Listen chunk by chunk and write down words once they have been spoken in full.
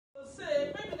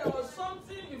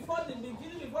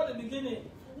beginning?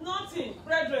 Nothing,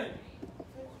 brethren.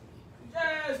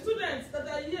 Students that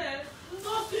are here,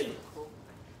 nothing.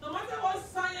 No matter what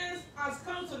science has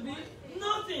come to be,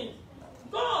 nothing.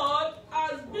 God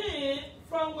has been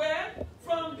from where?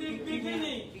 From the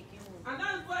beginning. And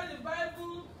that's why the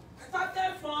Bible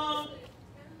started from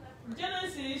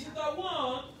Genesis chapter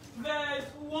 1, verse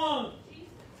 1.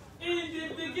 In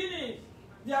the beginning,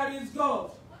 there is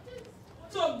God.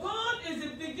 So God is the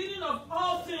beginning of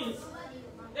all things.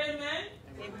 Amen?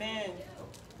 Amen.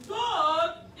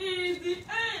 God is the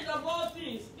end of all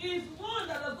things. He is one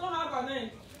that does not have an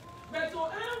end. But to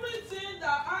everything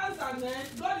that has an end,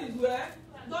 God is where?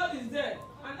 God is there.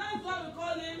 And that's why we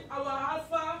call him our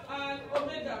Alpha and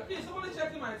Omega. Please, somebody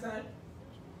checking my time.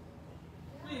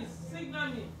 Please,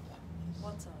 signal me.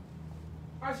 What time?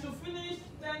 I should finish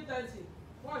 10:30.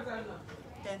 What time now?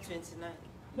 10:29.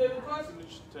 Maybe because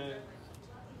Finish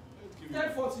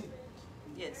 10:40.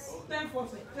 Yes.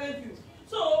 10:40. Thank you.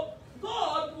 So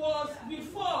God was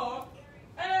before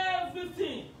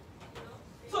everything.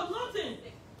 So nothing.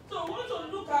 So we want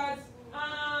to look at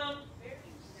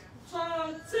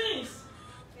some things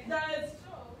that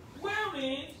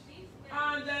wherein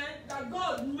and that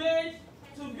God made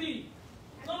to be.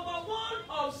 Number one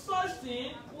of such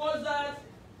thing was that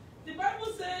the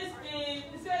Bible says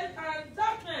and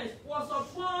darkness was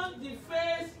upon the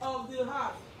face of the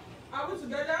earth. Are we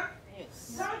together?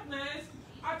 Yes. Darkness,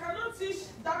 I cannot teach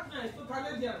darkness to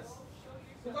Canadians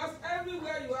because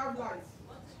everywhere you have light.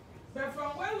 But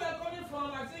from where we are coming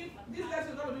from, I think this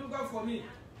lesson is not difficult for me.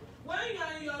 When you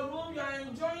are in your room, you are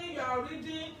enjoying, you are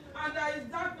reading, and there is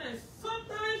darkness.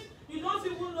 Sometimes you don't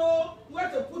even know where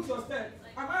to put your step.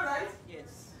 Am I right?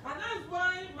 Yes. And that's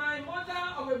why my mother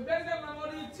of a blessed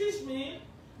memory teach me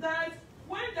that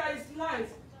when there is light,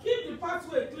 keep the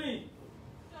pathway clean.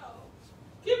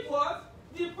 Keep what?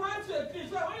 The pathway clean.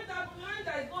 So when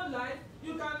there is no light,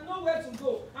 you can know where to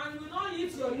go. And you will not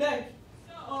hit your leg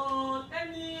on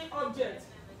any object.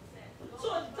 So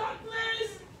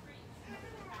darkness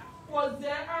was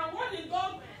there, and what did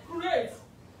God create?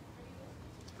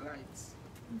 Light.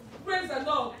 Praise the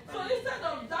Lord. So instead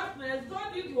of darkness,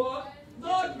 God did what?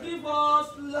 God give us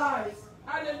light.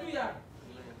 Hallelujah.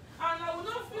 And I will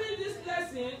not finish this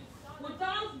lesson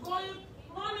without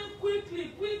running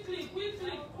quickly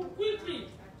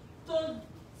to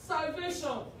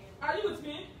salvation. Are you with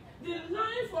me? The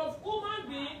life of human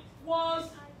being was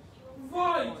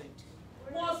void,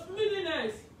 was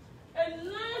meaningless. A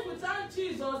life without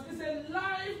Jesus is a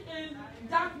life in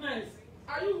darkness.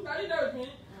 Are you there with me?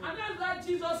 And that's why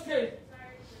Jesus came.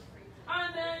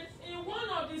 And then in one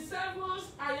of the sermons,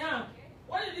 I am.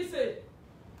 What did he say?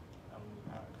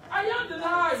 I am the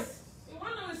light. In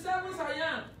one of the sermons, I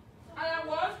am. I am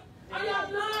what? I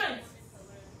am light.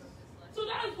 So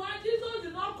that's why Jesus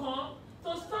did not come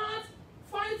to start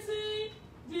fighting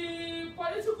the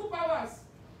political powers.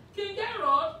 King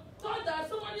Herod thought that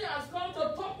somebody has come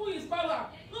to topple his power.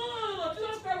 No.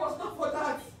 Jesus Christ was not for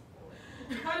that.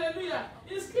 Hallelujah.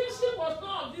 His kingship was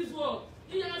not of this world.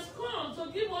 He has come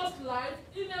to give us light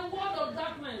in a world of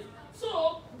darkness.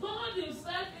 So God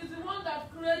himself is the one that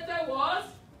created what?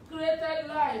 Created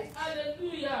light.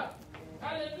 Hallelujah.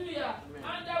 Hallelujah.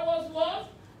 And there was what?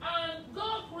 And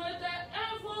God created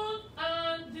heaven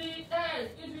and the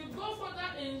earth. If you go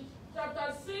further in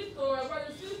chapter 6 to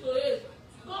 8,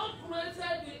 God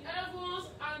created the heavens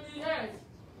and the earth.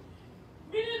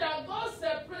 Meaning that God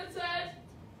separated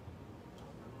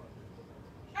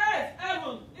earth,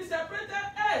 heaven. He separated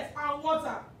earth and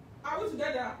water. Are we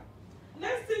together?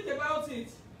 Let's think about it.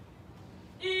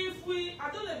 If we, I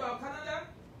don't know about Canada,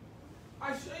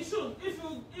 I should. If we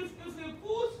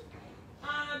put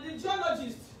the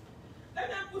geologists, let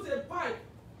them put a pipe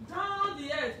down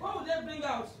the earth, what would they bring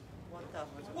out?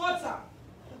 Water.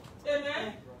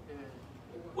 Amen.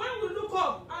 When we look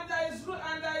up and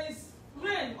there is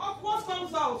rain, what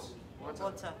comes out?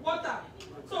 Water.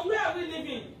 So where are we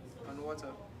living? And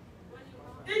water.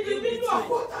 In the middle of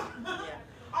water.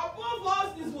 Above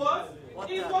us is what?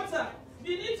 Is water.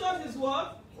 Beneath us is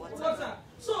what? Water.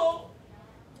 So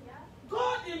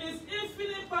God in his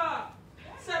infinite power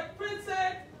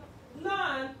separated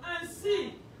land and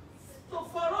sea for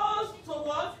us to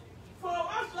what? For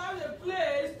us to have a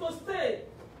place to stay.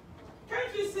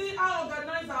 Can't you see how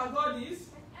organized our God is?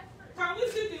 Can we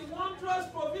see the wondrous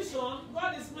provision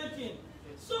God is making?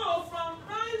 So from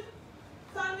time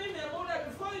standing memorial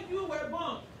before you were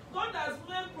born, God has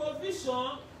made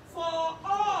provision for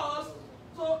us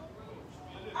to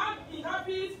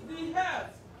inhabit the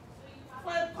earth,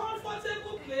 for a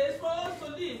comfortable place for us to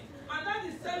live. And that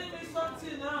is telling me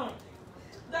something now.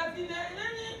 That in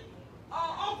any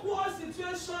awkward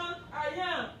situation I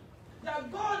am,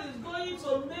 that God is going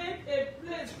to make a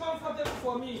place comfortable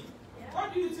for me.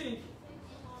 What do you think?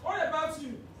 What about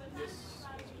you?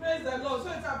 Praise the Lord.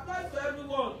 So it applies to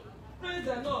everyone. Praise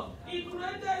the Lord. He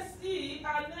created sea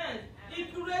and earth. He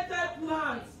created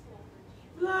plants.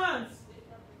 Plants.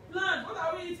 Plants. What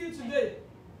are we eating today?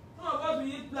 Some of us,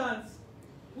 we eat plants.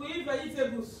 We eat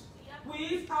vegetables. We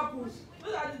eat apples.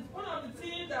 Those are one of the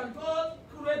things that God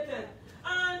created.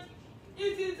 And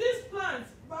it is these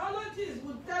plants, biologists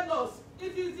would tell us,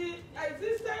 it is the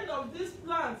existence of these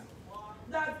plants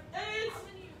that aids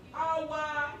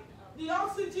the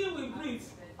oxygen we breathe.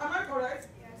 Am I correct?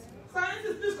 Yes.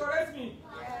 Scientists, please correct me.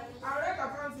 Yes. I read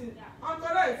accounting. I'm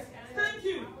correct. Thank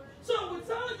you. So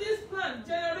without this plant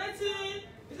generating,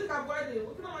 is it carbohydrate?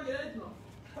 What can I generate now?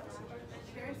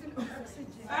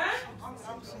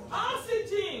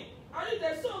 Oxygen. Are you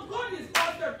there? So God is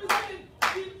perfect.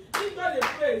 Please give God a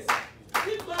praise.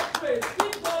 Give God praise.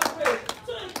 Give God praise.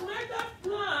 So He created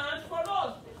plants for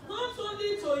us, not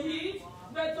only to eat,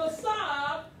 but to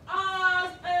serve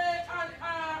as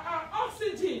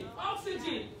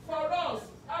oxygen for us.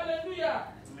 Hallelujah.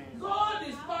 God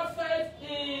is perfect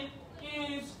in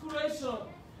His creation.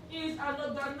 He is an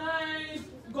organized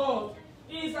God.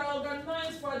 He is an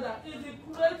organized Father. He is the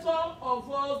creator of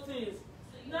all things.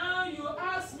 Now you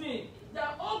ask me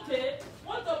that, okay,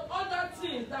 what of other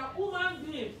things that human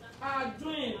beings are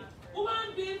doing?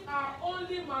 Human beings are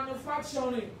only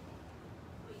manufacturing.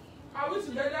 Are we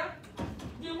together?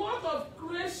 The work of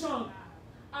creation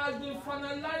has been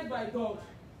finalized by God.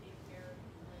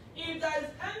 If there is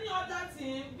any other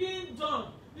thing being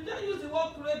done, you don't use the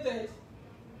word created.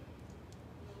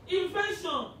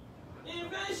 Invention,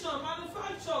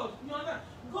 manufactured. You understand?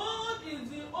 God is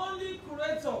the only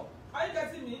creator. Are you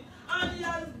getting me? And He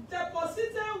has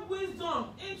deposited wisdom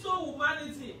into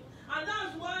humanity. And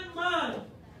that's why man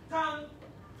can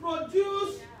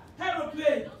produce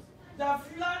aeroplanes that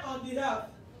fly on the earth.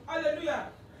 Hallelujah.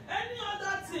 Any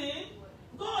other thing,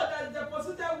 God has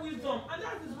deposited wisdom. And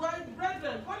that is why,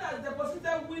 brethren, God has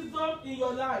deposited wisdom in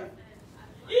your life.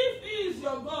 If He is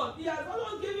your God, He has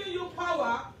always given you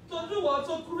power to do what?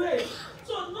 To create.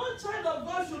 So no child of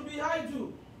God should be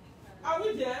idle. Are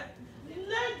we there?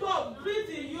 Let God breathe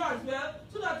in you as well,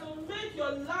 so that to make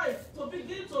your life to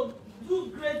begin to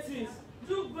do great things.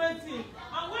 Do great things.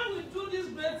 And when we do these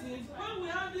great things, when we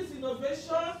have this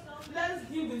innovation, let's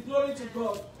give the glory to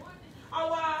God.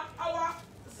 Our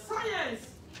science,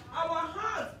 our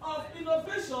heart of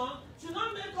innovation should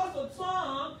not make us to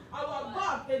turn our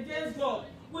back against God.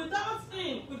 Without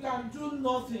Him, we can do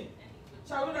nothing.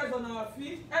 Shall we rise on our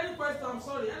feet? Any question? I'm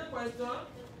sorry. Any question?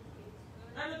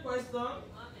 Any question?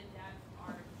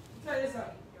 Yes,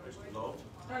 sir. Praise the Lord.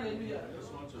 Hallelujah. I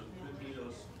just want to quickly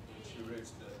just iterate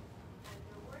that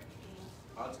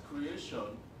at creation,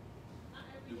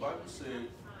 the Bible says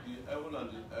the heaven and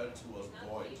the earth was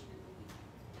void.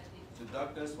 The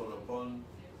darkness was upon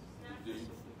the day,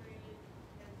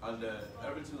 and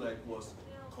everything like was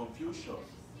confusion.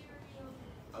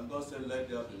 And God said, "Let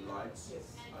there be lights,"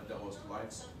 and there was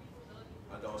lights,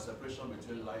 and there was separation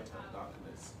between light and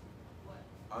darkness.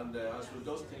 And as we're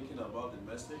just thinking about the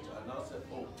message, I now said,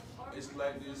 oh, it's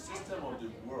like the system of the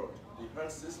world, the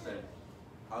earth system,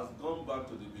 has gone back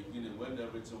to the beginning when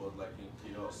everything was like in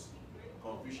chaos,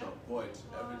 confusion, void,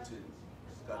 everything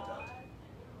scattered.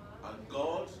 And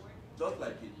God, just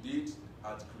like He did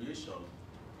at creation,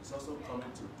 is also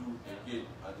coming to do again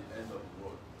at the end of the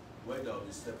world, where there will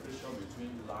be separation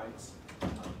between light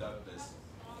and darkness,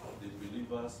 the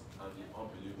believers and the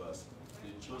unbelievers,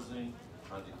 the chosen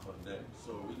and the condemned.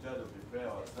 So we got to prepare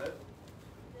ourselves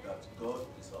that God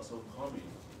is also coming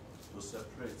to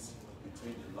separate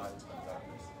between the light and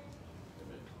darkness.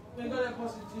 Amen. May God help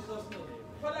us in Jesus' name.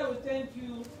 Father, we thank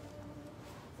you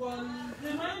for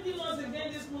reminding us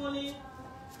again this morning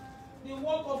the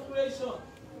work of creation.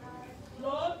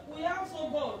 Lord, we ask, oh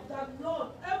God, that Lord,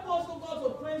 help us, oh God, to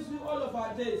praise you all of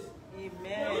our days. Amen.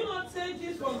 May we not take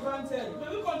this for granted. May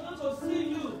we continue to see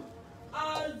you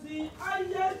as the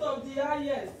highest of the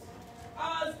highest,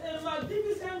 as a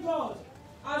magnificent God,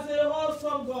 as a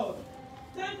awesome God.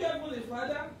 Thank you, Heavenly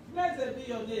Father. Blessed be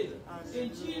your name. In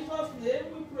Jesus' name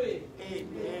we pray.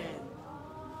 Amen.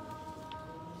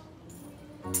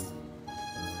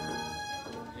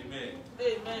 Amen.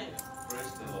 Amen.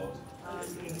 Praise the Lord.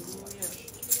 Hallelujah.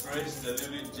 Praise the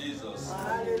living Jesus.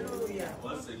 Hallelujah.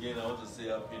 Once again, I want to say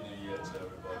Happy New Year to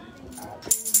everybody. Happy New Year.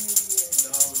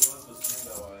 Now we want to sing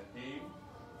our hymn.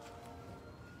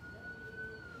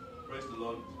 Praise the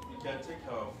Lord. We can take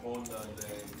our phone and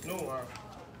then. No.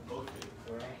 Okay.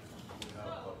 We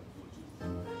have good.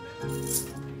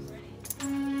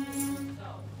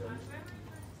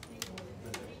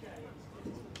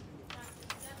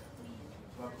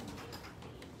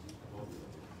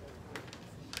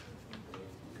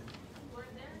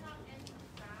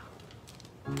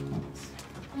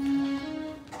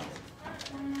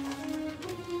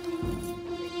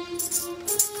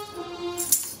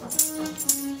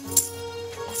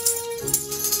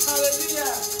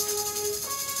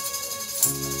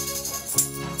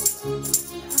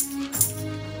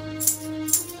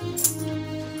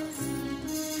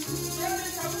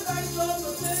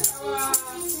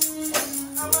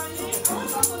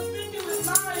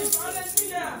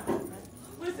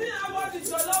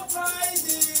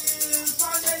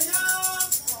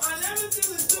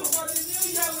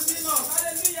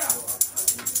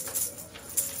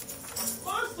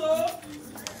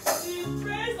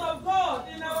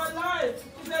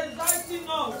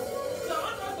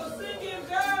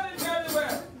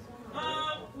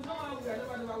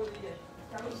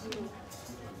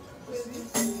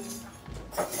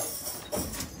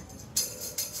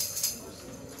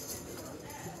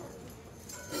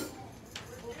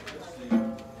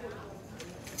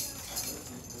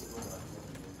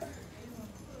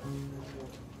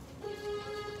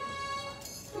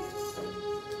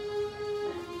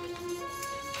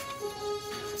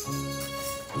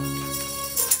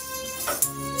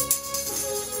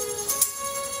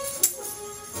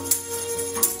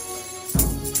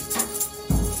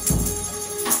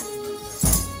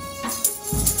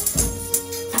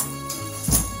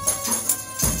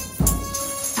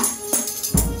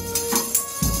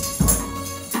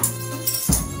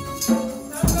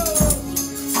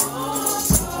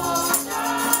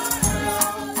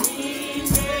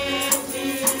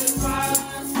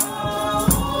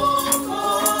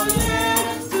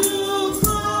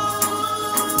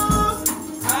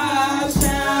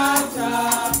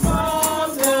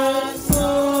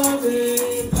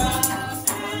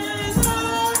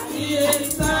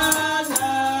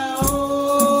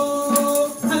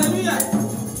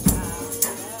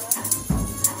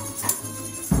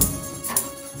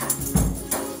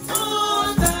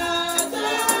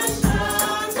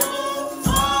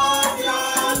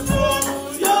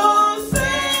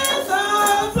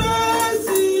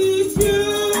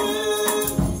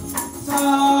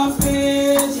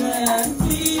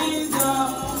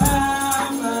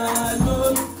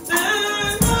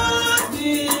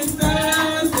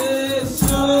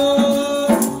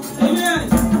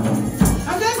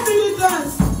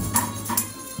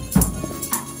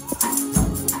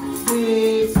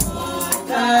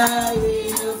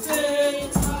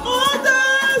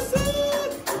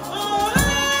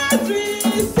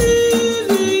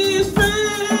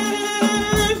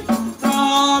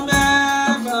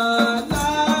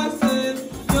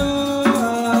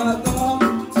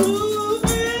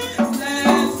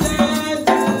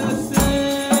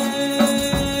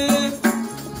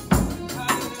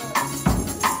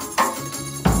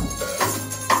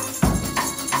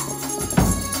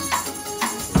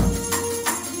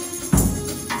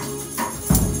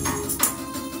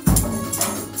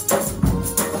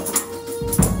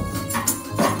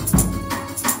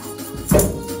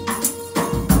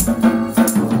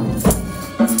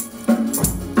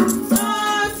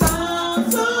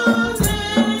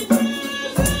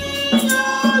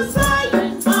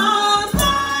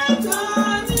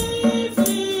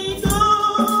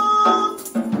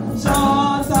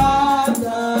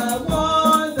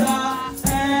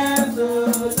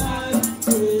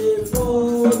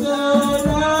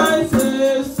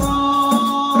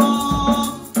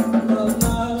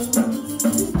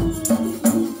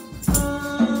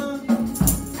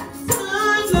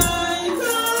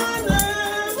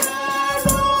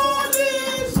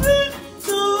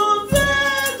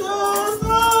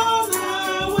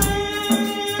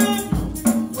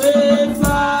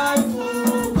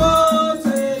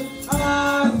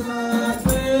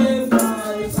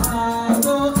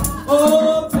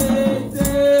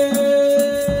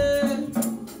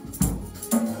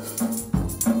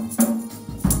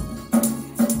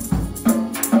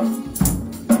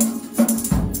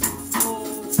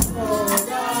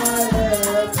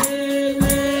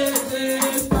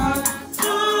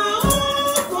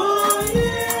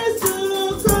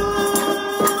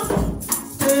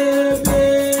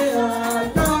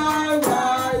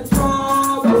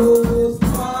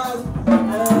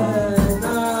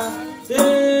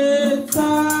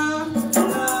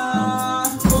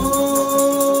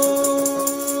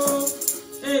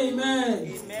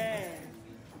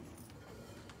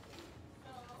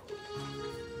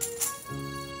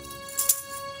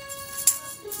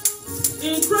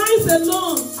 In Christ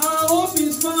alone, our hope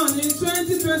is found in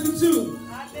 2022.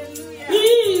 Hallelujah. He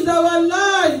is our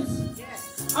light,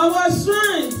 Yes. our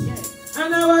strength, Yes.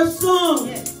 and our song.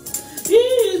 Yes. He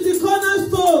is the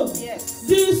cornerstone, Yes.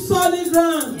 the solid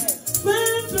ground, Yes.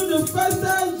 firm through the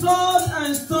fiercest drought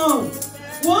and storm.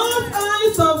 What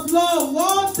eyes of love,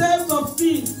 what depth of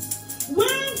peace.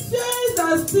 When fears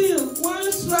are still,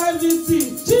 one striving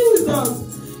sees. Jesus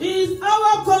is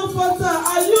our comforter.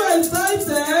 Are you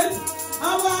excited?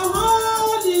 Our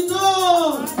all in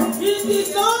all. In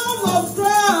the love of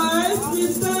Christ we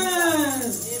stand.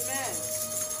 Amen.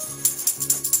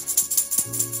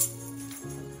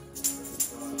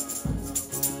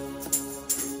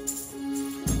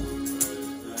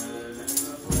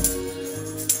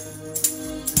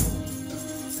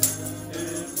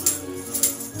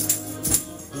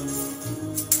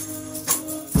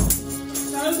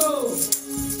 Shall we go?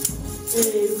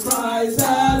 In Christ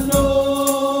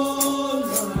alone,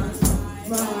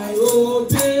 my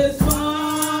hope is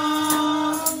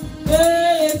found.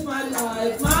 In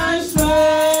my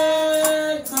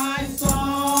strength, my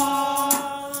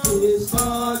song, this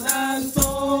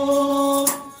cornerstone,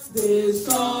 this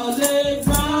solid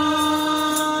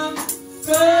ground,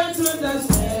 faith to the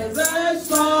spirit,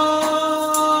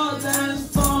 sword and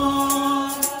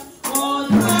storm. What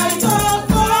kind of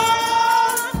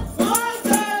God, what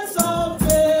sense of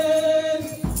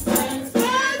faith, when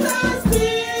faith is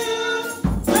still,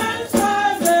 when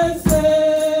strife is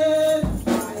saved,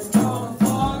 my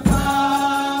comforter,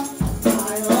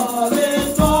 my all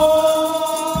in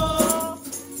all.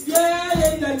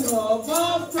 Yeah, in the love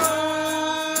of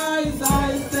Christ I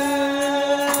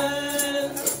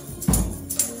stand.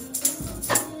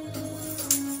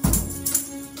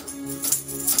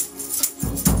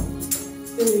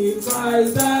 In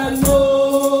Christ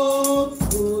alone,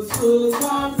 who to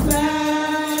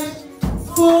confess,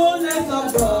 fullness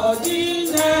of God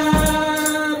in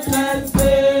endless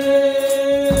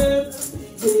faith,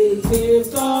 the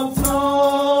gift of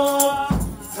joy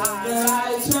and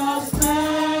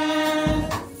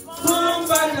righteousness, come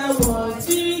by the ones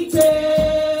He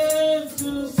came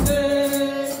to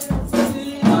save.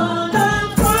 Sing on the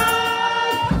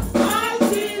cross, my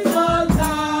Jesus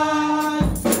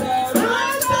died, the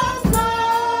right of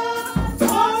God,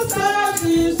 all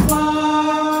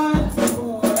satisfied,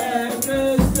 for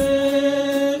every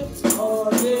sin,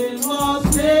 all in was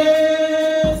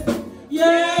paid.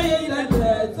 Yea, in the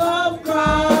death of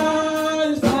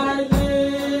Christ I live.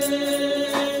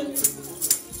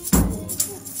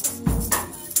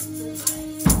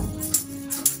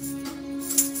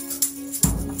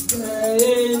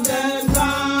 In the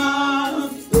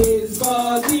ground is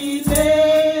body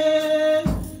laid,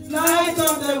 light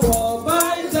of the world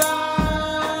by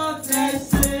darkness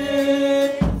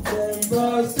saved, then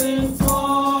bursting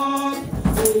forth,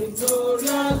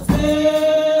 victorious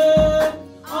day,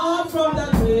 on from the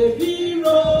grave He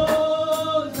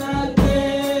rose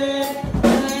again,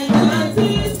 and as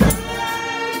He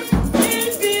stands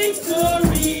in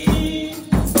victory,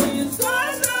 His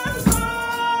sons and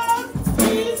sons,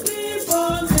 His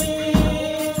people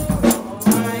live. I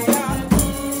am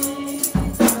His,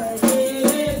 I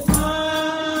is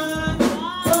mine,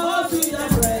 go to the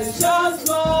precious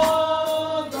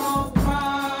blood of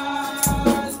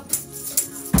Christ.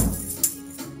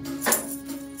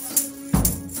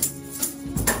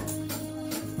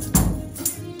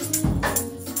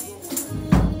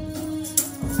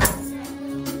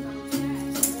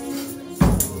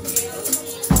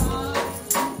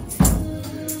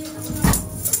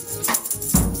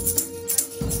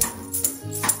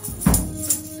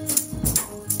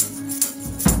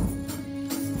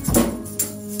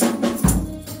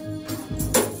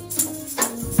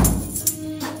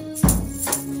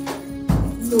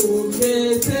 No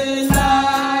greater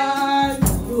life,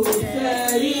 no fear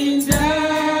in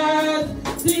death.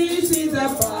 This is the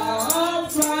power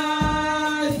of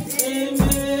Christ in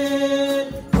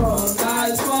me. From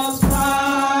life's first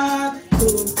cry to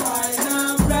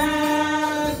final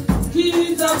breath,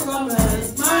 Jesus commands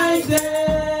my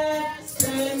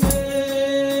destiny.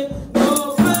 No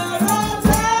fear of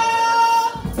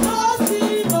death, no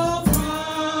sin of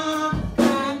harm,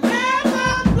 can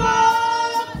never go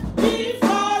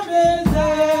before His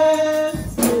end.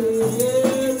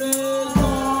 Here is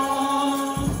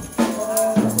all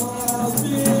of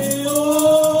me, oh,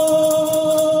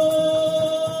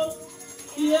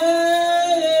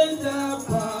 yeah, in the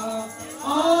power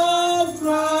of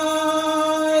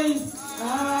Christ I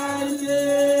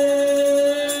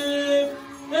live.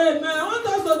 Amen. I want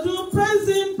us to do praise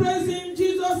Him,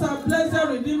 Jesus, our blessed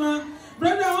Redeemer.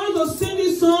 Brother, I want to sing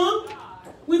this song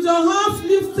with your heart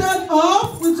lifted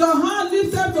up, with your heart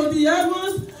lifted to the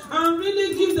heavens, and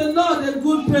really give the Lord a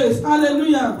good praise.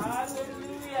 Hallelujah.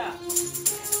 Hallelujah.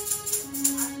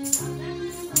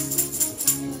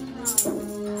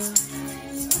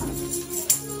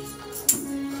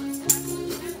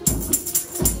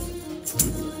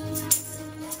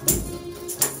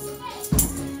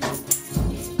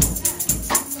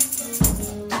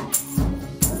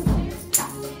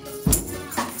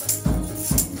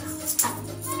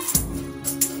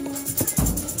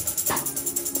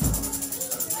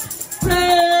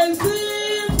 Praise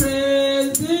Him,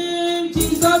 praise Him.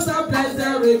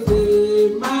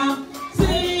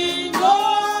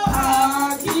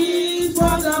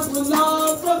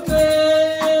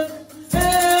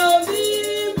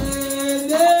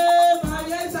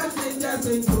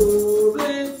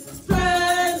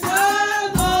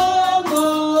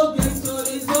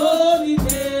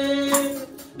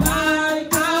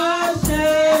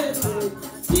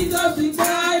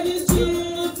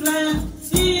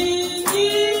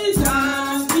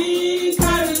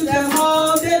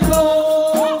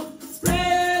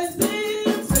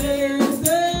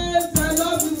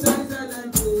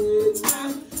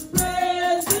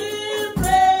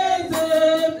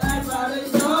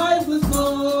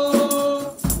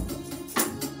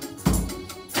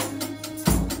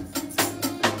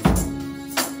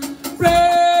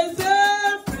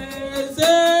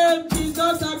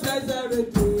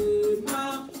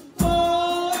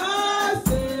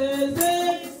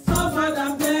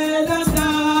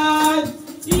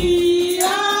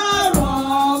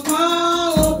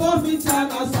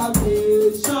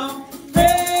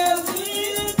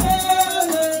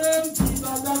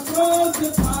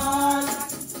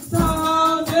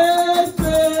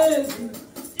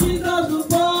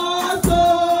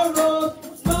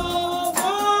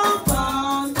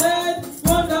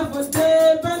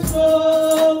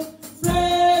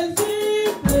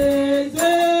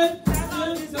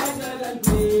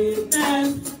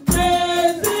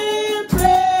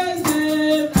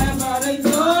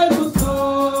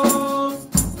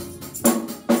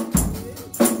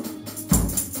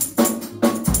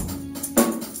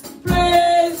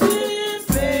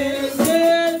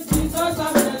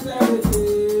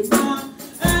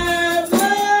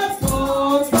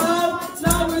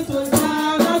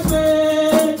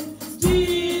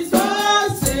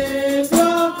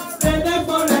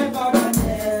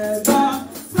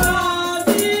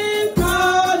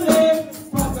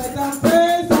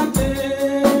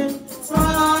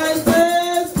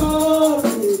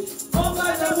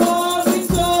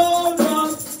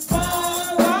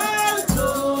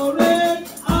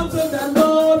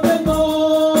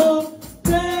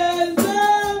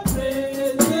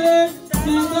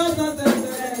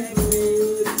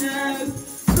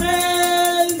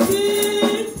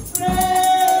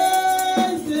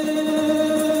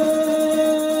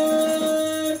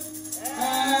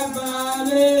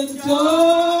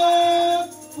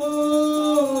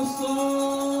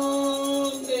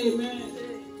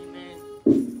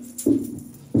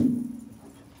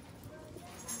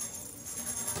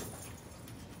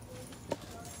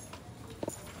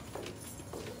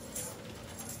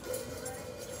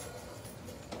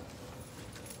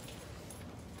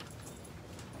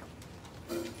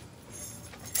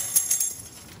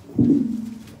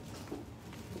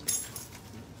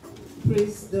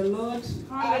 Praise the Lord.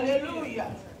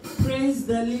 Hallelujah. Praise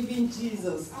the living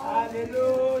Jesus.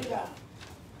 Hallelujah.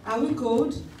 Are we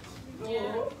cold?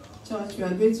 Yeah. Church, we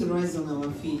are going to rise on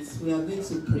our feet. We are going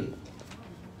to pray.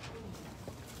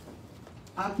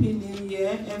 Happy New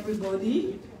Year,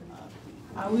 everybody.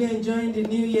 Are we enjoying the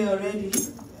New Year already?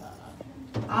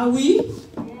 Are we?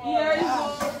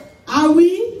 Yes. Are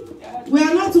we? We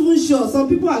are not even sure. Some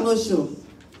people are not sure.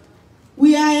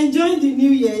 We are enjoying the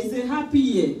New Year. It's a happy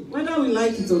year. Whether we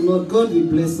like it or not, God will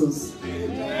bless us.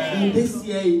 In this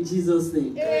year, in Jesus'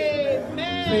 name.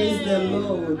 Amen. Praise the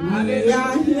Lord. We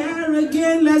are here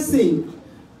again. Let's sing.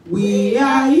 We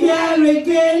are here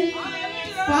again.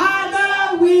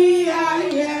 Father, we are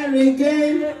here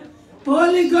again.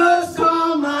 Holy Ghost,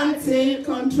 come and take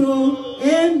control.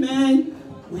 Amen.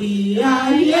 We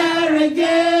are here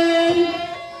again.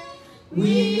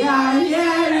 We are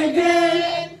here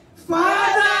again.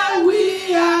 Father,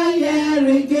 we are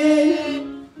here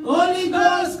again. Holy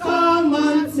Ghost, come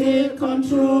and take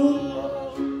control.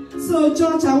 So,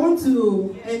 church, I want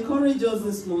to encourage us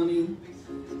this morning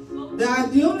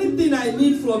that the only thing I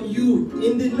need from you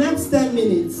in the next 10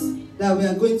 minutes that we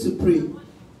are going to pray,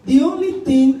 the only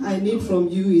thing I need from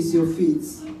you is your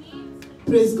faith.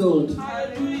 Praise God.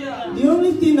 Hallelujah. The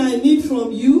only thing I need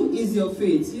from you is your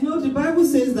faith. You know, the Bible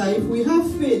says that if we have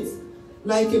faith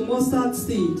like a mustard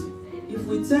seed, if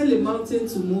we tell a mountain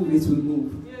to move, it will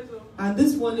move. And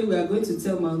this morning we are going to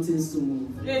tell mountains to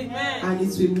move. Amen. And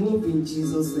it will move in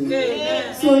Jesus' name.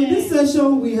 Amen. So in this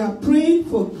session, we are praying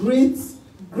for grace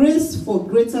for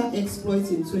greater exploits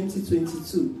in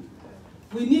 2022.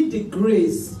 We need the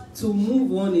grace to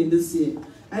move on in this year.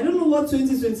 I don't know what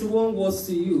 2021 was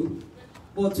to you,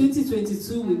 but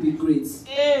 2022 will be great.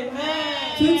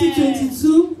 Amen.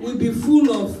 2022 will be full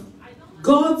of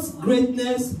God's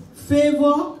greatness,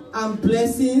 favor and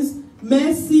blessings,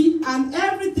 mercy and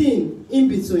everything in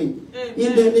between. Amen.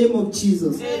 In the name of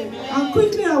Jesus. Amen. And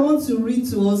quickly I want to read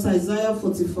to us Isaiah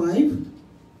 45.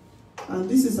 And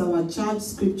this is our charge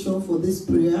scripture for this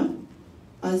prayer.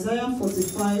 Isaiah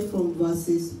 45 from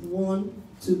verses 1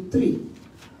 to 3.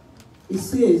 It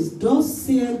says, "Thus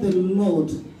saith the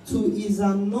Lord to his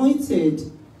anointed,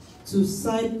 to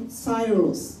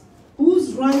Cyrus,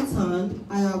 whose right hand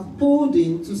I have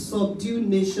holding to subdue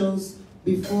nations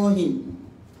before him."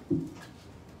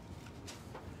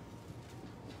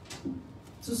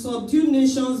 To subdue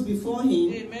nations before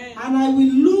him. Amen. And I will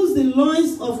loose the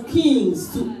loins of kings,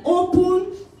 to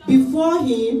open before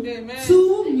him Amen.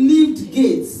 2 leaved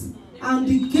gates, and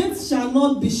the gates shall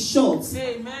not be shut.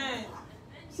 Amen.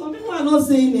 Some people are not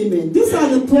saying amen. These are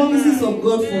the promises of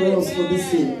God for us for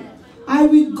this year. I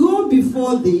will go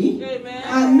before thee, Amen.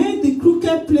 and make the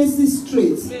crooked places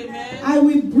straight. Amen. I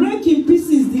will break in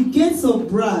pieces the gates of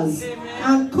brass, Amen.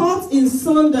 and cut in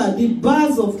sunder the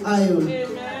bars of iron. Amen.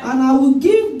 And I will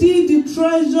give thee the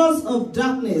treasures of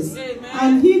darkness, Amen.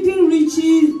 and hidden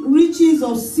riches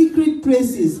of secret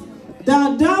places,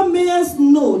 that thou mayest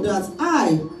know that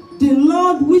I, the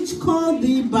Lord which called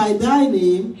thee by thy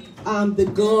name, am the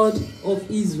God of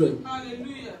Israel.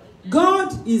 Hallelujah.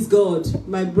 God is God,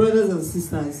 my brothers and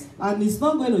sisters, and it's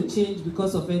not going to change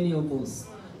because of any of us.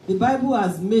 The Bible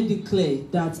has made it clear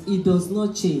that it does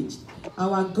not change.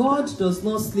 Our God does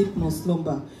not sleep nor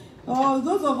slumber. Oh,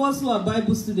 those of us who are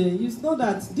Bible students, you know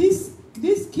that this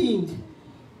king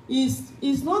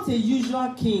is not a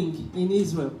usual king in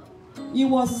Israel. He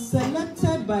was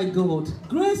selected by God.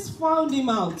 Grace found him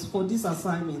out for this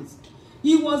assignment.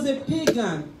 He was a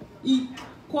pagan. He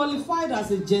qualified as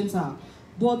a Gentile.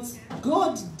 But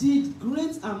God did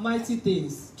great and mighty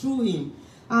things through him.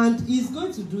 And he's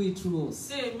going to do it through us.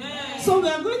 Amen. So we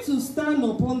are going to stand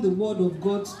upon the word of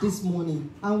God this morning.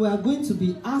 And we are going to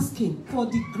be asking for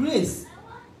the grace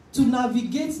to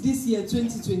navigate this year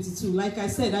 2022. Like I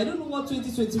said, I don't know what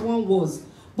 2021 was.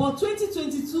 But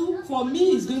 2022 for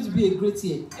me is going to be a great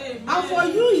year. Amen. And for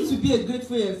you it will be a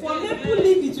great year. For Maple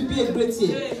Leaf it will be a great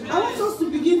year. Amen. I want us to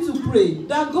begin to pray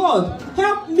that God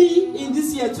help me in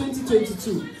this year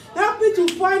 2022. Help me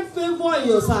to find favor in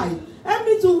your side. Help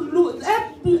me to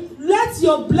let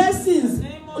your blessings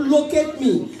locate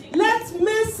me. Let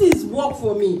mercies work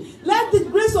for me. Let the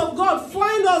grace of God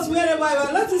find us wherever we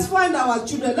are. Let us find our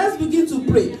children. Let's begin to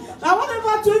pray. Now,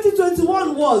 whatever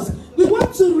 2021 was, we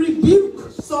want to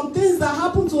rebuke some things that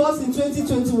happened to us in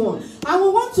 2021. And we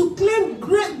want to claim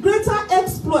greater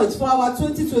exploits for our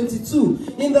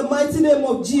 2022 in the mighty name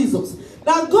of Jesus.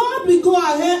 That God will go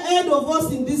ahead of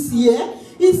us in this year.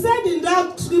 He said in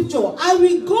that scripture, I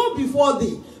will go before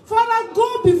thee. Father,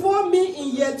 go before me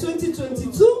in year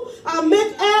 2022 and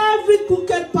make every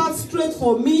crooked path straight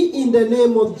for me in the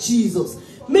name of Jesus.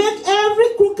 Make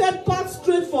every crooked path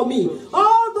straight for me.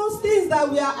 All those things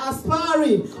that we are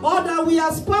aspiring or that we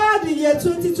aspired in year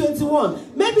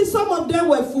 2021, maybe some of them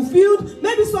were fulfilled,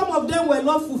 maybe some of them were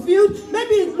not fulfilled,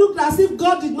 maybe it looked as if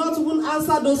God did not even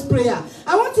answer those prayers.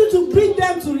 I want you to bring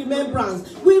them to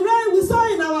remembrance. We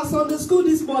saw in our Sunday school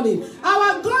this morning,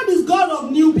 our God is God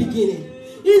of new beginning.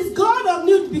 He's God of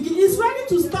new beginning. He's ready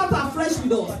to start afresh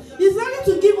with us. He's ready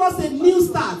to give us a new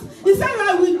start. He said,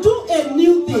 I will do a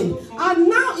new thing, and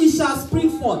now it shall spring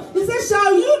forth. He said,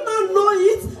 shall you not know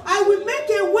it? I will make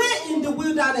a way in the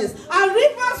wilderness, and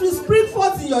rivers will spring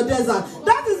forth in your desert.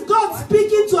 That is God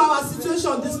speaking to our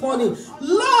situation this morning.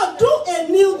 Lord, do a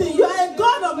new thing. You are a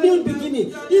God of new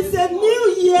beginning. It's a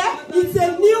new year. It's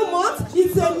a new month.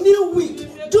 It's a new week.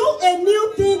 Do a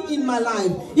new thing in my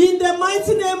life. In the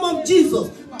mighty name of Jesus.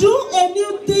 Do a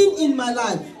new thing in my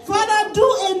life. Father,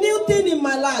 do a new thing in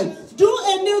my life. Do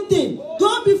a new thing.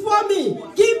 Go before me.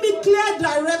 Give me clear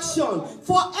direction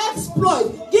for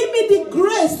exploit. Give me the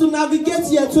grace to navigate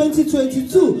year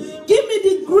 2022. Give me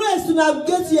the grace to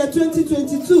navigate year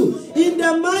 2022. In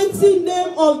the mighty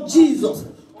name of Jesus.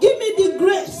 Give me the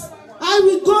grace. I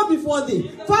will go before thee.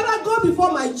 Father, go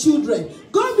before my children.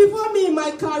 Go before me in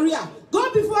my career. Go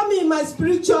before me in my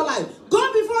spiritual life.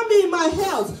 Go before me in my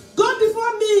health. Go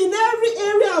before me in every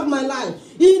area of my life.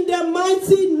 In the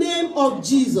mighty name of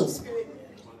Jesus.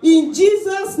 In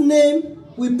Jesus' name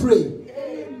we pray.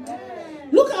 Amen.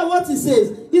 Look at what he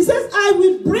says. He says, I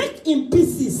will break in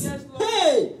pieces.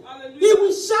 Hey, he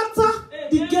will shatter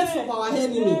the gates of our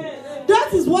enemy.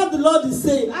 That is what the Lord is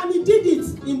saying. And he did it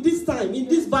in this time, in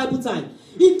this Bible time.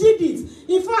 He did it.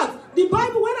 In fact, the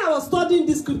Bible, when I was studying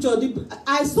this scripture,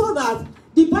 I saw that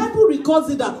the Bible records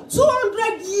it that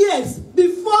 200 years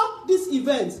before this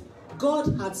event,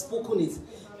 God had spoken it.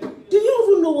 Do you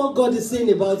even know what God is saying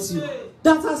about you?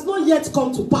 That has not yet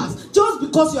come to pass, just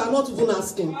because you are not even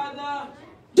asking.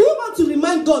 Do you want to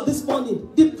remind God this morning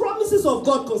the promises of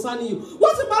God concerning you?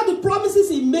 What about the promises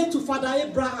he made to Father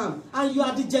Abraham and you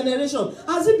are the generation?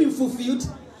 Has it been fulfilled?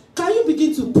 Can you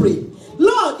begin to pray?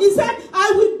 Lord, he said,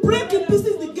 I will break in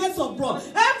pieces the gates of bronze.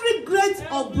 Every gate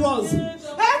of bronze,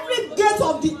 every gate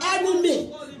of the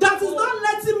enemy that is not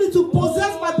letting me to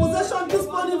possess my possession this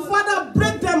morning, Father,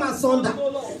 break them asunder.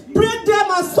 Break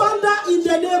them asunder in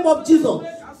the name of Jesus.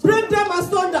 Break them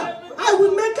asunder. I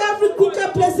will make every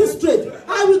crooked place straight.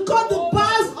 I will cut the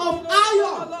bars of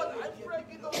iron.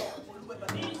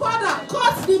 Father,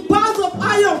 cut the bars of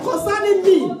iron concerning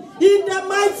me in the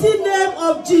mighty name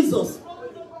of Jesus.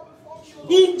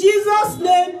 In Jesus'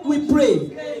 name we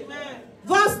pray. Amen.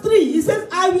 Verse 3, he says,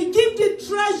 I will give thee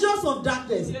treasures of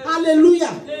darkness. Yes. Hallelujah.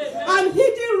 Amen. And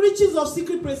hidden riches of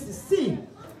secret places. See,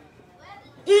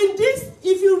 in this,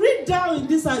 if you read down in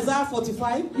this Isaiah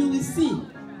 45, you will see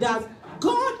that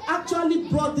God actually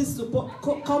brought this to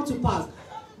come to pass.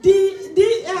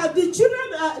 The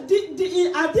children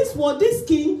at this war, this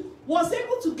king was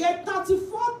able to get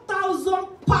 34,000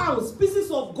 pounds,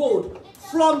 pieces of gold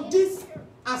from these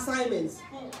assignments.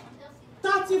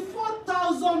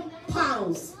 34,000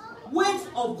 pounds weight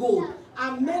of gold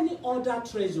and many other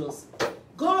treasures.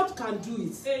 God can do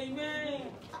it. Amen.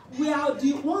 We are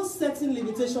the one setting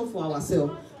limitation for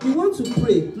ourselves. We want to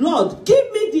pray, Lord,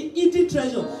 give me the hidden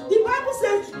treasure. The Bible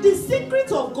says the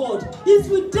secret of God is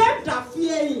with them that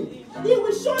fear him. He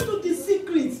will show you the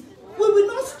secret. We will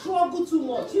not struggle too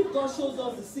much if God shows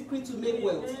us the secret to make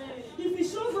wealth. If he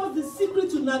shows us the secret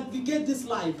to navigate this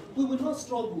life, we will not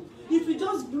struggle. If we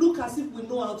just look as if we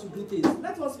know how to do things,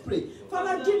 let us pray.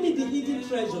 Father, give me the hidden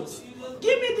treasures.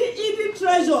 Give me the hidden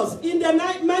treasures in the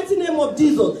mighty name of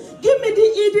Jesus. Give me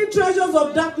the hidden treasures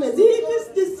of darkness. The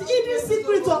hidden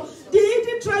secrets of the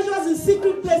hidden treasures in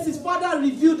secret places. Father,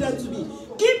 reveal them to me.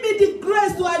 Give me the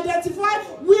grace to identify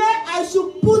where I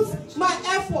should put my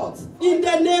effort in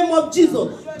the name of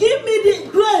Jesus. Give me the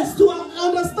grace to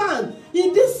understand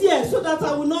in this year so that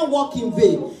I will not walk in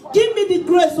vain. Give me the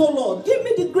grace, oh Lord. Give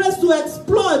me the grace to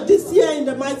exploit this year in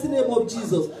the mighty name of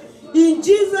Jesus. In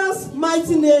Jesus'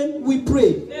 mighty name we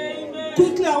pray. Amen.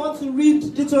 Quickly, I want to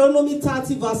read Deuteronomy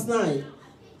 30 verse 9.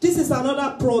 This is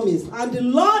another promise. And the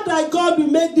Lord thy God will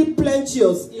make thee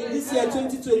plenteous in this year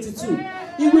 2022.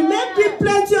 He will make thee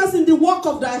plenteous in the work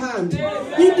of thy hand,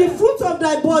 in the fruit of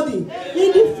thy body, in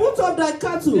the fruit of thy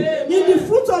cattle, in the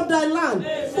fruit of thy land,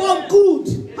 for good.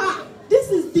 This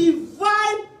is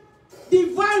divine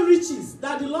riches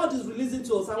that the Lord is releasing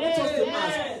to us. I want us to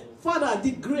ask, Father,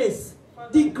 the grace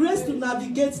to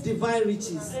navigate divine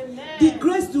riches, the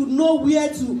grace to know where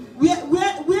to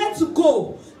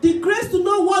go, the grace to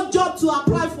know what job to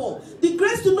apply for. The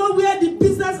grace to know where the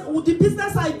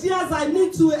business ideas I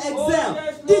need to excel.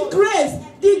 The grace.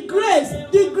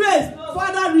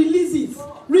 Father, release it.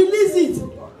 Release it.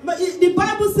 But the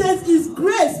Bible says His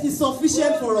grace is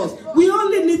sufficient for us. We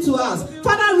only need to ask.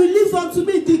 Father, release unto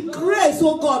me the grace,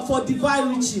 oh God, for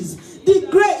divine riches. The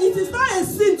grace. It is not a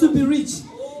sin to be rich.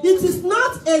 It is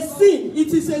not a sin.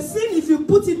 It is a sin if you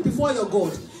put it before your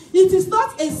God. It is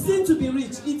not a sin to be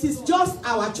rich. It is just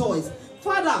our choice.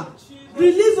 Father,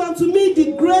 release unto me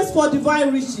the grace for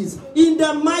divine riches in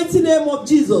the mighty name of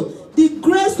Jesus. The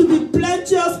grace to be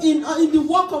plenteous in the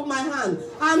work of my hand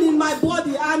and in my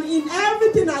body and in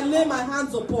everything I lay my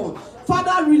hands upon.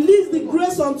 Father, release the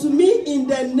grace unto me in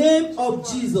the name of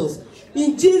Jesus.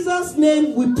 In Jesus'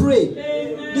 name we pray.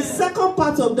 Amen. The second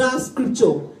part of that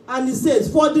scripture, and it says,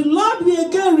 for the Lord will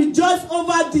again rejoice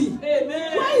over thee.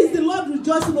 Amen. Why is the Lord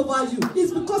rejoicing over you?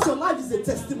 It's because your life is a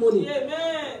testimony.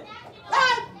 Amen.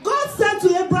 God said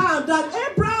to Abraham that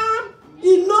Abraham,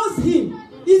 he knows him.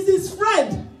 He's his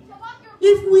friend.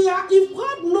 If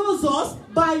God knows us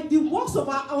by the works of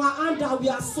our hand, that we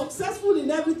are successful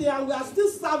in everything and we are still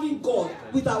serving God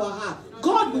with our heart,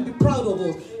 God will be proud of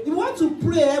us. We want to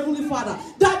pray, Heavenly Father,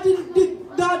 that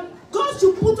that God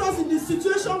should put us in the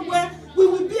situation where we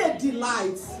will be a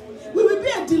delight. We will be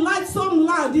a delightsome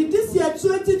land in this year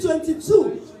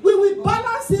 2022. We will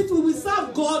balance it, we will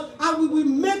serve God, and we will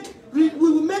make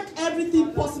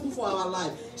everything possible for our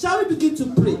life. Shall we begin to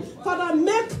pray? Father,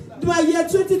 make my year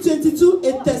 2022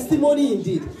 a testimony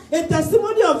indeed. A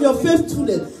testimony of your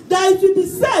faithfulness. That it will be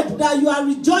said that you are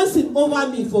rejoicing over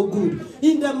me for good.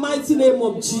 In the mighty name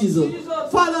of Jesus.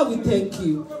 Father, we thank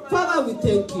you. Father, we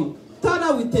thank you.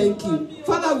 Father, we thank you.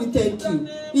 Father, we thank you.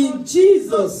 In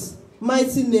Jesus'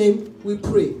 mighty name we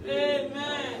pray.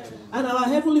 Amen. And our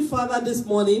Heavenly Father, this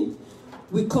morning,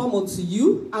 we come unto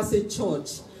you as a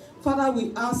church. Father,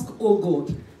 we ask, oh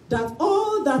God, that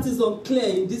all that is unclear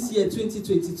in this year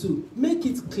 2022, make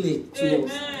it clear to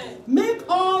us. Make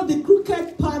all the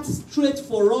crooked paths straight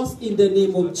for us in the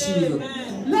name of Jesus.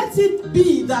 Let it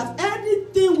be that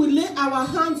anything we lay our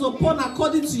hands upon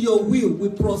according to your will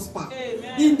will prosper.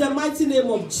 In the mighty name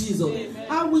of Jesus.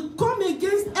 And we come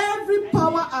against every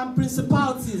power and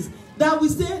principalities that we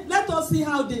say, let us see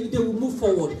how they will move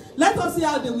forward. Let us see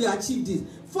how they will achieve this.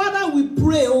 Father, we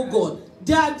pray, oh God,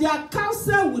 their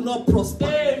counsel will not prosper.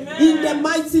 Amen. In the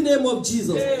mighty name of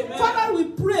Jesus. Amen. Father, we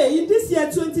pray in this year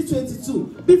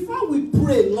 2022, before we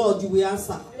pray, Lord, you will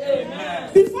answer. Amen.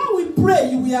 Before we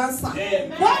pray, you will answer.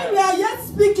 Amen. While we are yet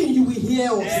speaking, you will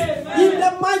hear us. Amen. In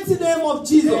the mighty name of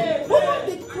Jesus. Over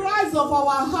the cries of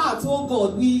our hearts, oh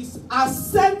God, we are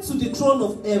sent to the throne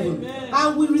of heaven. Amen.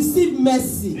 And we receive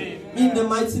mercy. Amen. In the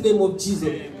mighty name of Jesus.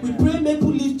 Amen. We pray Maple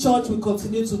Leaf Church will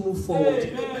continue to move forward.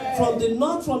 Amen. From the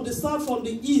north, from the south, from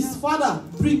the east. Father,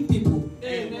 bring people.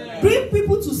 Amen. Bring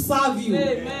people to serve you.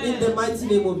 Amen. In the mighty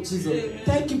name of Jesus. Amen.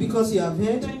 Thank you because you have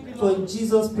heard. For in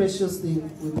Jesus' precious name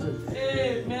we pray.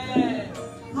 Amen.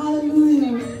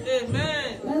 Hallelujah.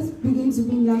 Amen. Let's begin to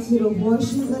bring that spirit of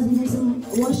worship. Let's begin to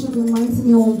worship the mighty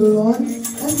name of the Lord.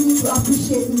 Let's begin to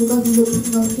appreciate Him because He's the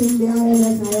King of Kings, the I am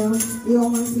that I am, the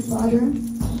Almighty Father.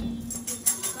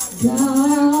 Thou art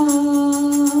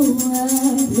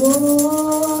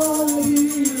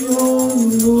worthy, O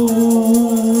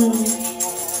Lord,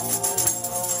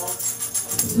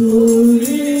 to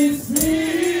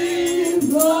receive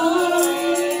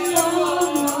glory,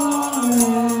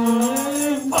 honor,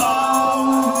 and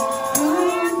power,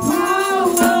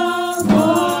 for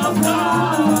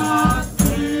God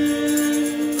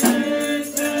created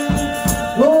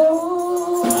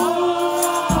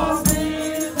all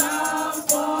things are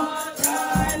for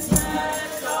Thy pleasure.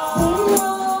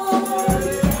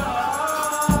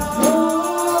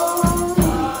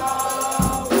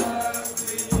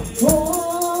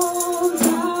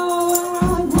 Oh,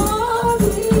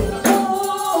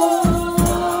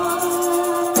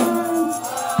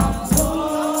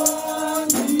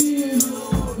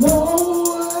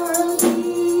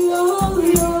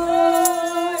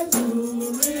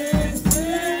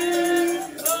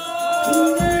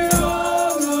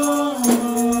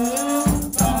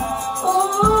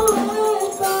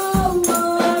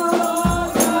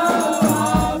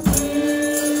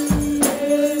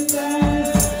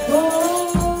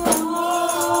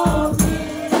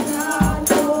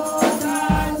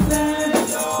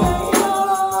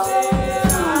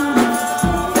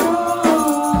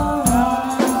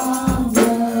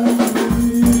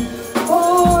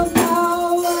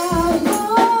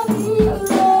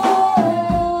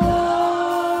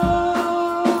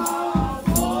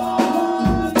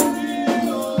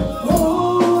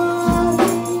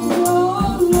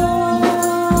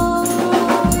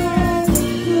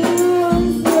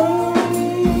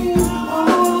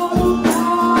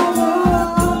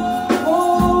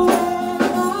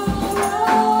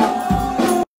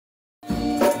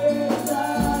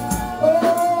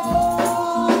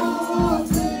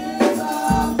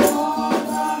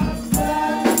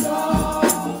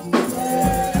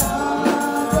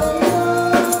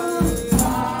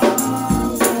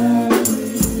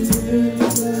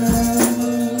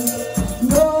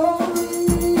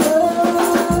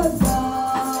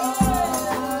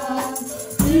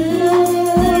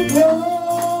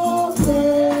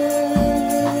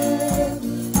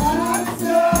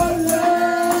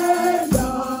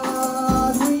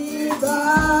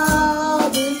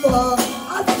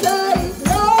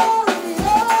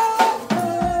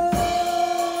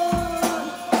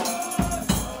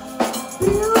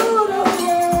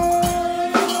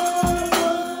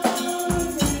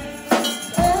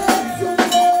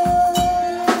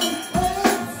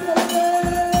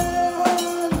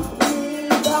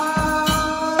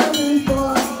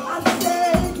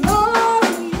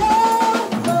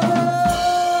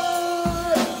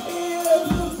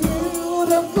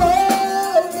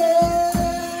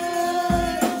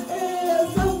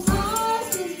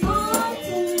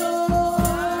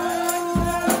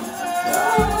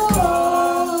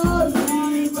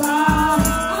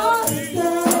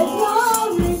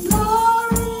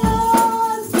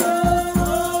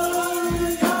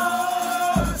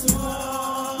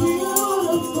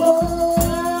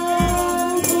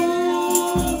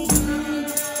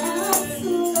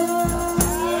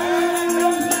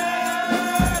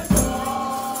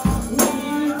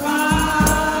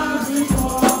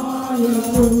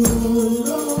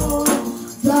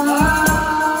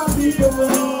 Bow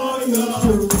before your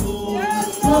throne.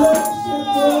 Worship,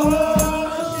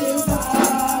 worship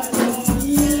at your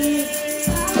feet.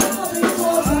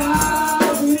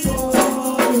 Bow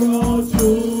before your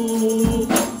throne.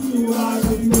 You are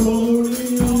the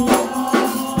glorious.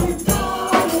 We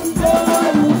bow before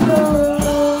your throne.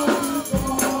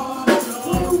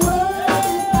 We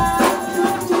worship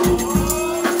at your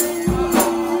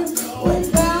feet. We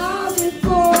bow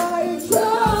before your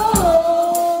throne.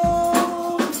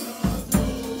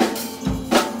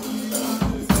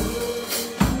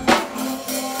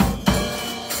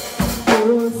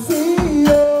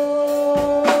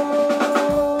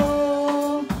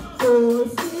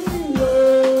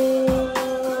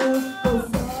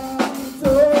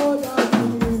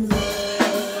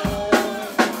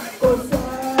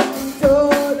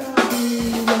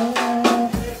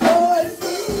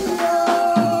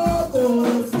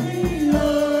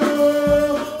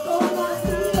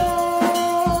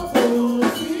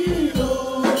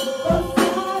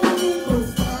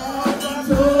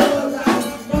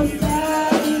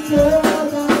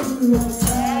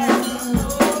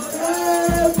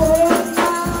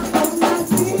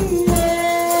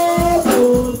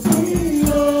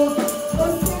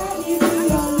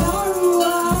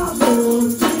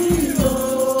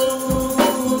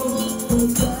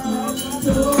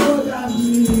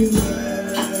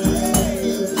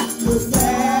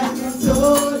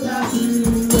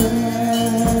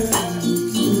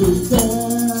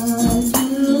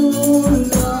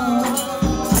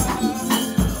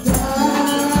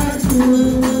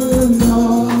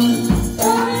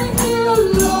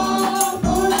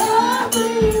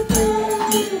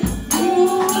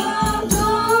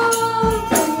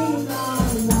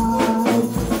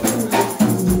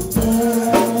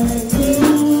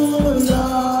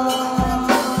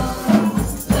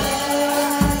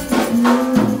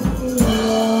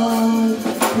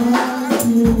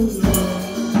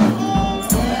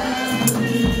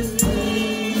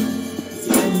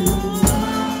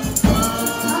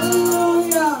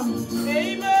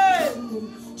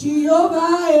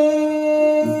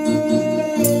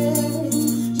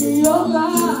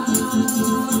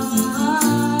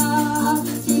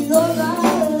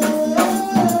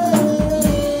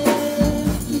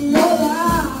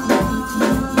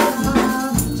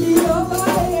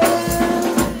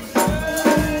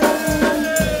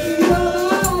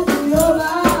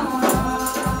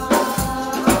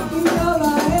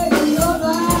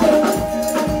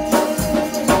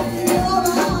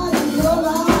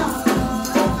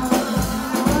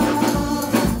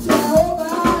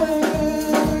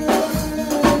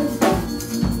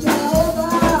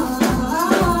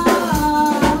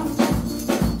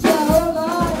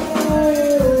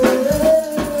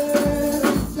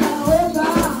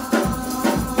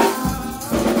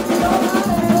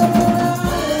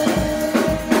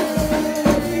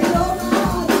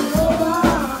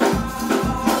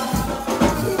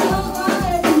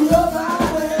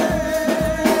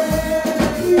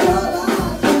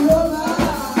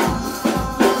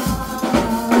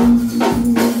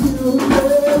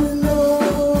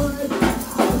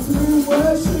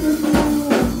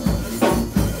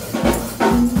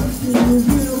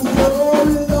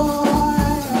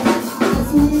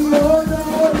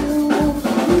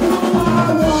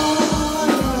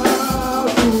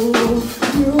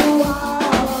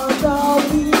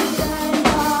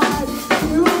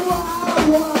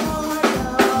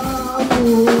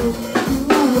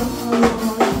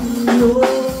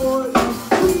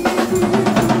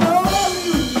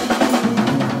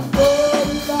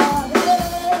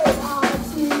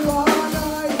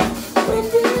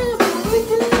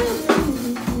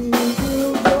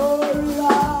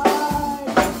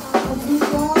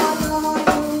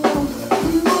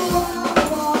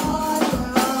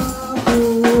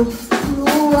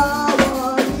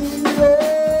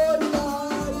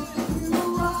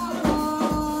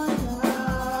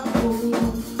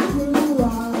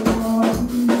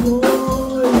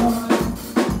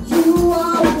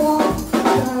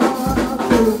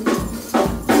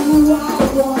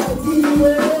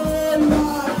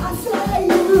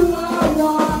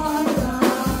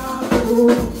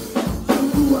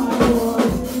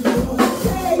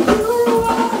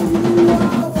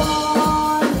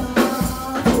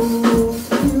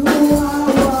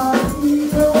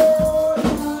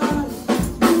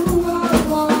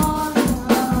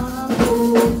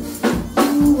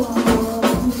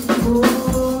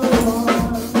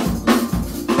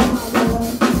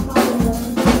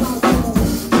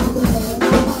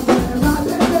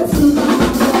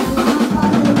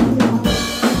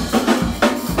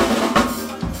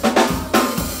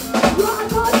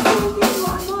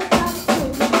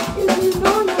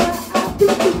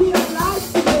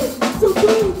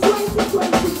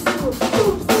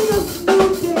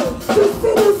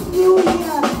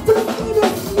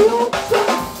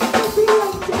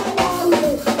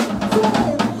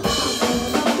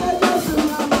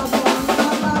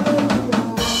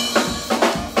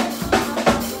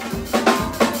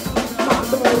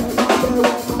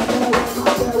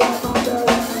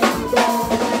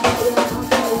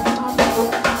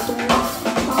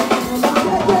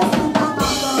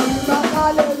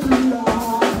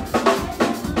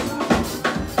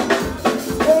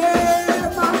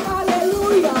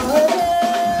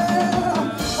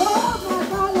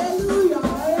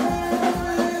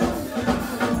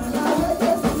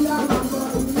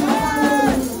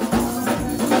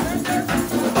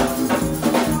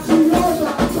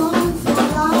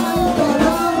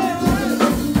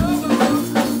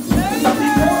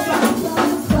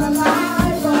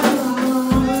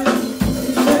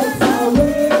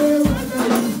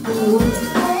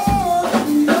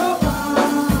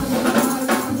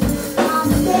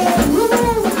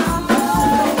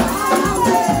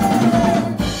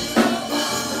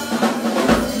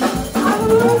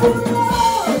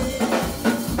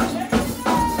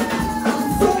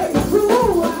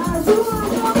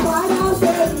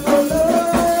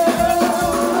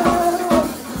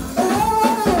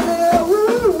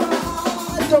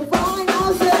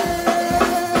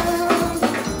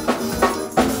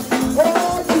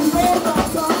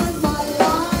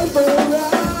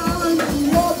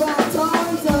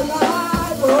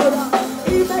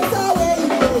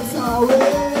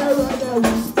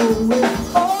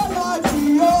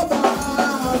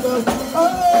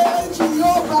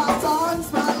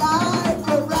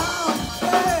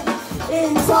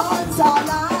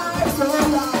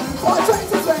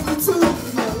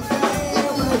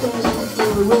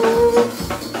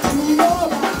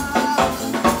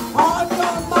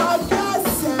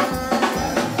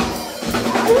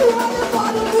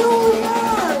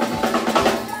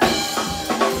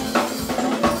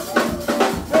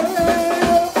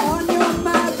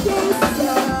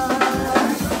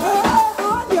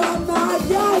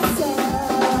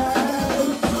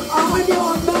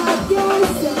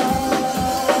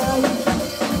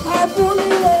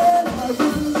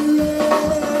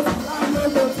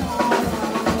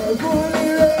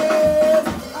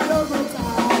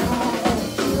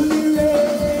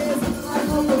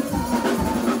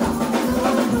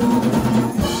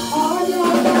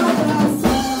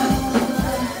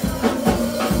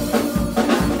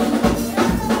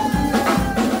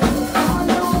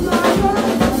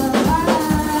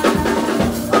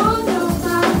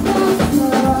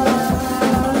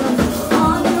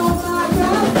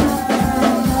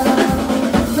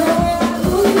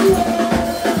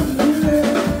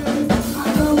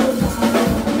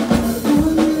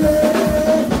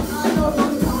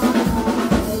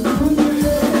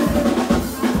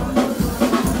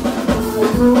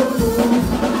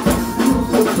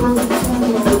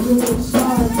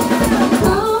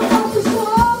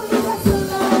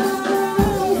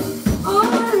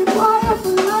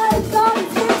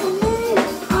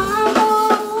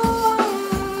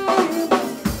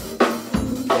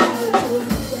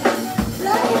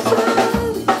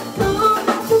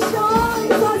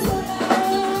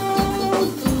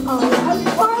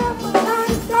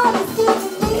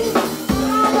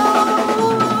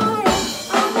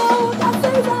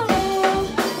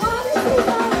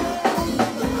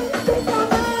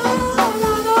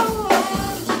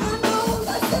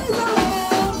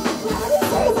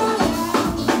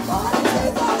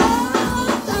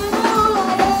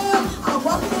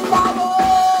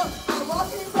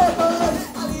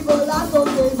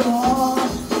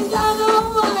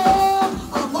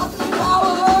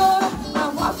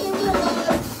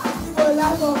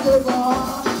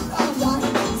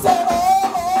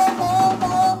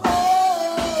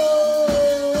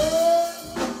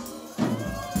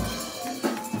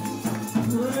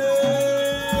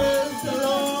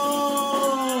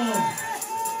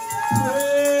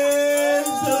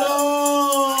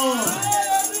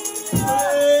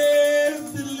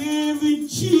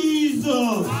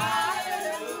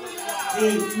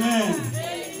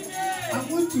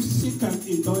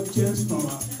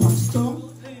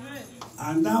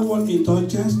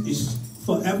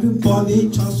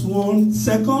 Just 1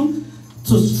 second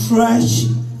to stretch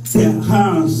their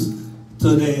hands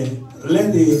to the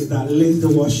lady that leads the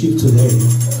worship today.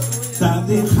 That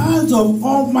the hands of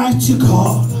Almighty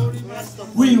God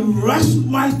will rest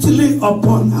mightily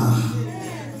upon her.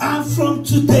 And from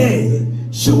today,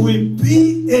 she will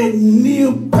be a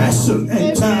new person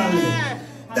entirely.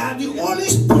 That the Holy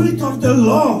Spirit of the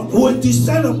Lord will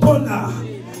descend upon her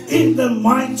in the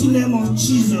mighty name of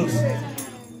Jesus.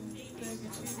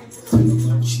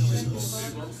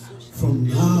 From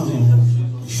now,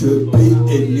 she'll be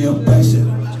a new person,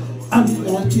 and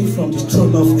walking from the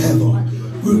throne of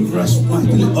heaven will rest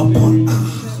mightily upon her,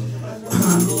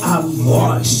 and her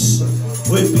voice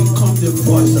will become the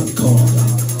voice of God.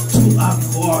 Through her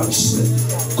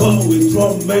voice, God will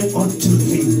draw men unto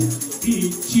Him.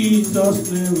 In Jesus'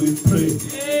 name we pray.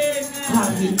 As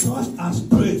the church has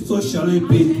prayed, so shall it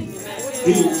be.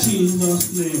 In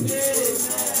Jesus' name.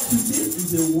 Today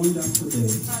is a wonderful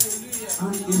day.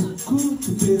 And it's good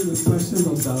to be in the presence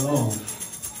of the Lord,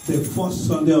 the first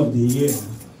Sunday of the year.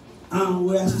 And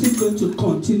we are still going to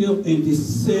continue in the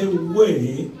same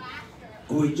way.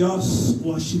 We just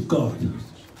worship God.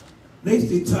 This is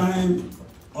the time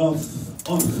of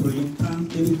offering,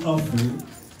 thanksgiving offering.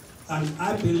 And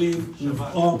I believe we've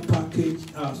all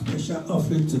packaged our special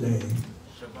offering today.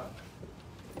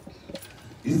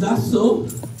 Is that so?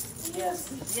 Yes.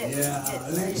 Yeah,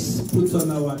 let's put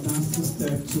on our dancing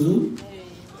step too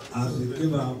as we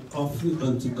give our offering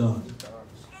unto God.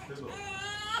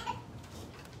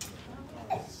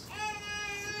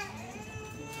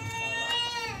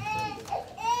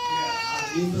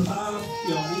 If you have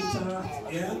your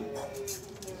interact here,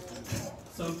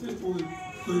 some people will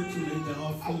go to make the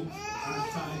offering and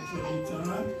try to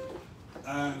interact.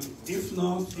 If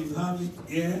not, if you have it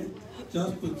here,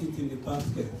 just put it in the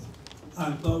basket.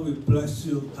 And God will bless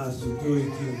you as you do it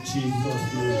in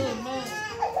Jesus' name. Amen.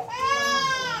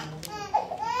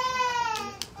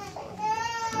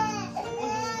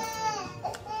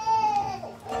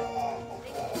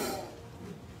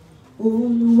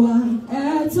 Olúwa ẹ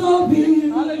tóbi,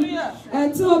 Hallelujah. ẹ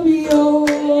tóbi o,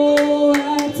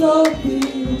 ẹ tóbi.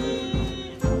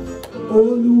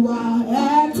 Olúwa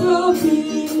ẹ tóbi,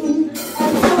 ẹ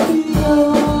tóbi o,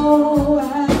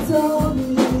 ẹ tóbi.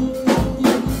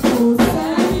 Kò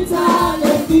sẹ́ni tá a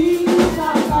lè fi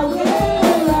ṣàkàwé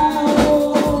rẹ̀ o,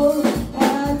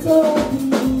 ẹ tóbi.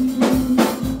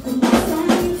 Kò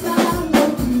sẹ́ni tá a lè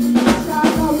fi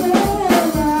ṣàkàwé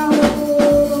rẹ̀ o,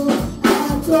 ẹ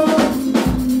tóbi.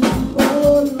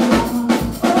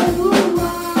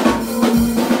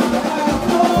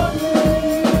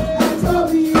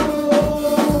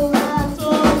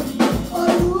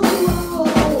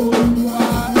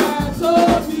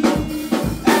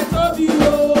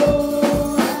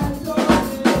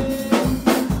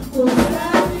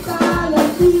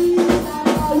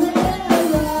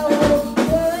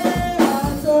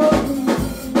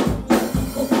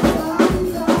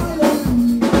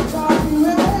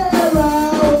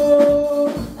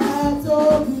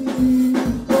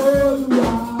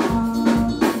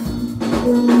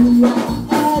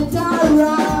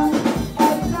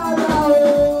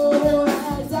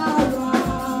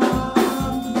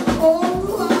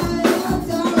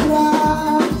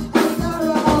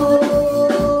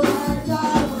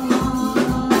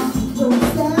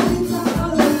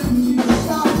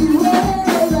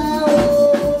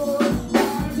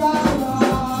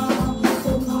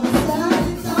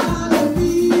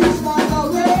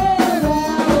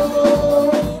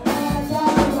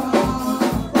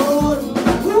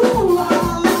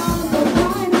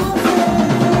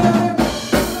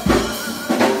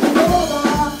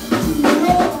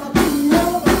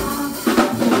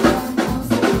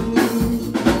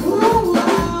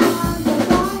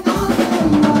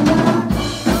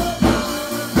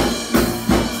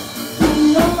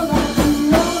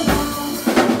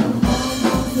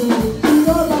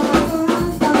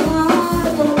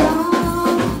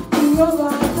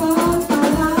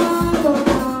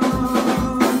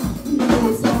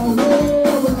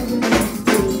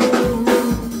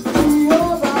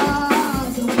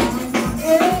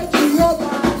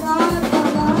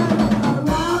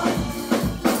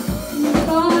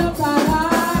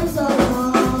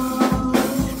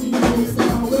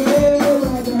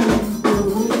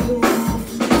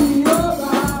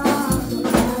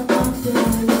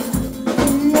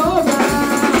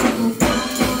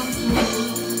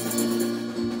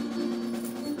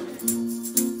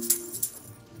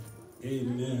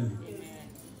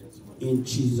 In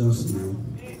Jesus'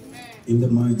 name. In the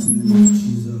mighty name of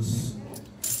Jesus.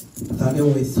 Daddy,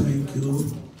 we thank you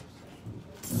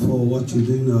for what you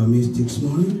do in our midst this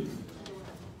morning.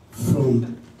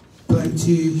 From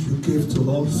plenty you gave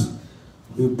to us,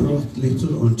 we brought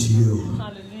little unto you.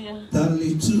 Hallelujah. That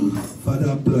little,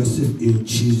 Father, bless it in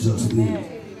Jesus' name.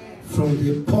 From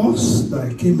the purse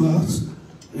that came out,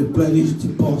 replenish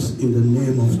the purse in the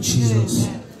name of Jesus.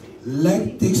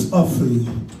 Let this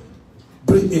offering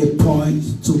bring a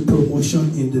point to promotion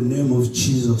in the name of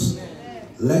Jesus.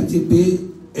 Let it be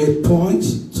a point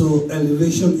to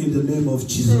elevation in the name of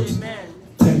Jesus.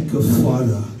 Thank you,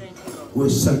 Father. We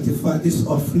sanctify this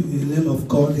offering in the name of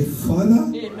God the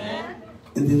Father, Amen.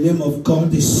 in the name of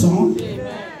God the Son,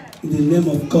 Amen. in the name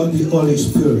of God the Holy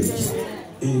Spirit.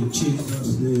 In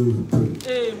Jesus' name we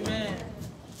pray. Amen.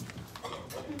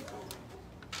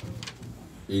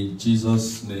 In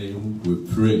Jesus' name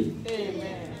we pray.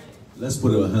 Amen. Let's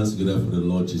put our hands together for the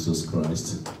Lord Jesus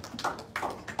Christ.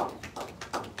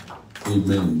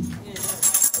 Amen.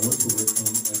 I want to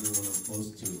welcome every one of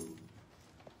us to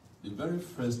the very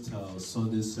first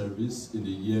Sunday service in the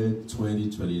year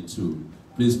 2022.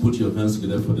 Please put your hands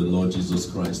together for the Lord Jesus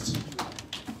Christ.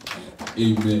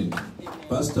 Amen.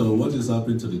 Pastor, what is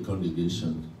happening to the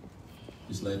congregation?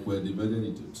 It's like we're divided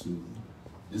into two.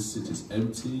 This seat is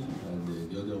empty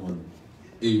and the other one.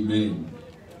 Amen.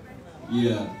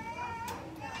 Yeah.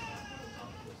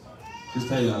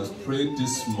 Sister has prayed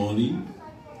this morning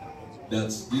that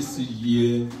this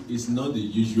year is not the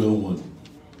usual one.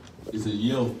 It's a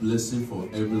year of blessing for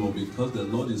everyone because the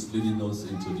Lord is leading us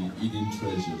into the hidden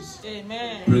treasures.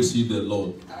 Amen. Praise ye the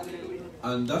Lord.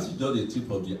 And that's just the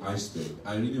tip of the iceberg.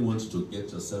 I really want you to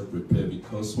get yourself prepared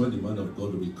because when the man of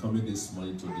God will be coming this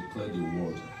morning to declare the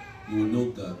word, you will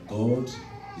know that God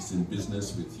is in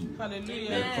business with you.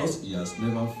 Hallelujah. Because he has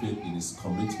never failed in his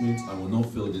commitment and will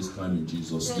not fail this time in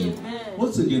Jesus' name.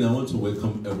 Once again, I want to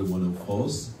welcome every one of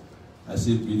us. I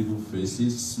see beautiful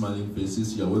faces, smiling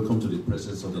faces. You are welcome to the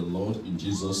presence of the Lord in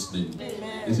Jesus' name.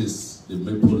 Amen. This is the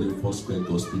Maple Leaf Foursquare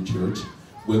Gospel Church,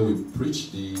 where we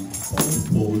preach the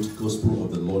untold gospel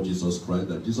of the Lord Jesus Christ,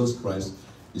 that Jesus Christ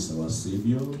is our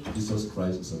Savior, Jesus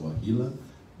Christ is our healer,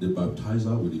 the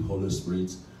baptizer with the Holy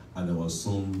Spirit, and our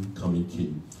soon coming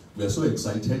King. We are so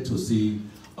excited to see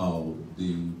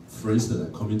the friends that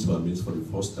are coming to our midst for the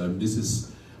first time. This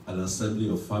is an assembly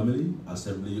of family,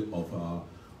 assembly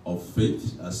of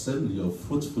faith, assembly of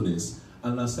fruitfulness,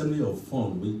 an assembly of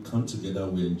fun. We come together,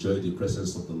 we enjoy the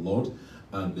presence of the Lord,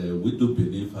 and we do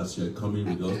believe as you are coming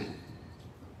with us,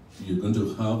 you're going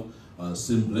to have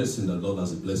same blessing that Lord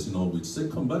has a blessing on with.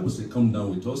 Bible say, come down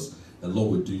with us, the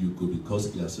Lord will do you good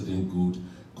because he has something good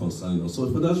concerning us.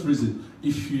 So for that reason,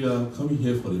 if you are coming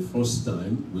here for the first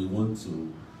time, we want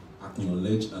to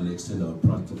acknowledge and extend our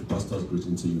pastor's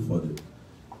greeting to you further.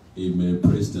 Amen.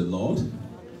 Praise the Lord.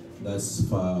 That's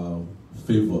for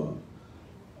favor,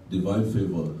 divine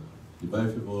favor.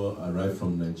 Divine favor arrived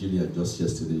from Nigeria just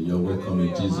yesterday. You're welcome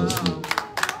in Jesus' name.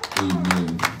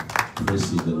 Amen.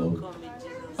 Praise the Lord.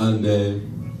 And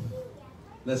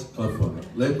let's clap for her.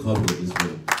 Let's clap for this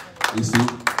man. You see,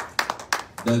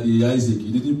 Daddy Isaac,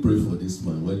 you didn't pray for this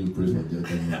man when you prayed for the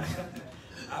other man.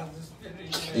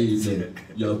 Amen.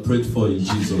 You are prayed for in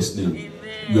Jesus' name. Amen.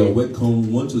 You are welcome.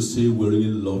 We want to say we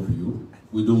really love you.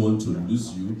 We don't want to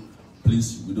lose you.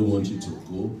 Please, we don't want you to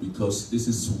go because this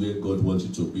is where God wants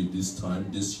you to be this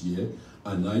time, this year.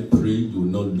 And I pray you will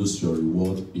not lose your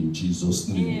reward in Jesus'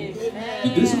 name. Amen.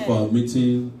 The days of our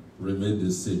meeting remain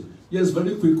the same. Yes,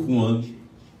 very quick one.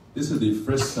 This is the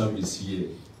first service here.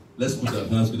 Let's put our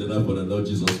hands together for the Lord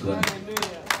Jesus Christ.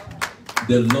 Hallelujah.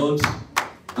 The Lord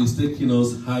is taking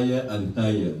us higher and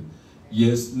higher.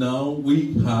 Yes, now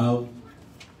we have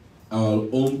our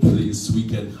own place. We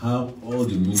can have all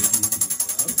the meetings.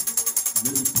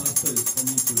 Maybe pastor is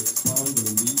coming to expound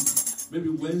on this. Maybe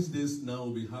Wednesdays now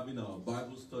we'll be having our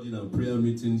Bible study and prayer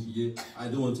meeting here. I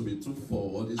don't want to be too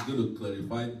forward. It's going to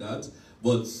clarify that.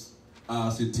 But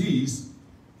as it is,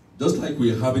 just like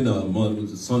we're having our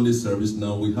Sunday service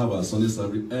now, we have our Sunday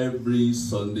service every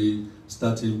Sunday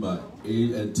starting by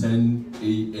 10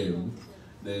 a.m.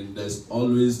 Then there's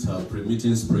always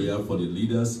pre-meetings prayer for the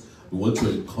leaders. We want to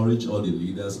encourage all the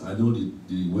leaders. I know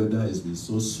the weather has been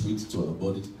so sweet to our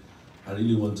body. I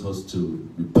really want us to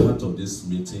be part of this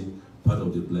meeting, part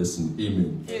of the blessing.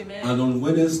 Amen. Amen. And on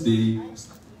Wednesday,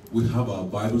 we have our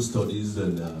Bible studies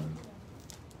and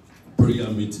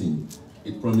prayer meeting.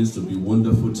 It promised to be a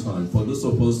wonderful time. For those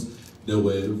of us that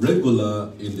were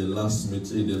regular in the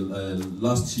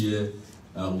last year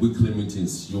weekly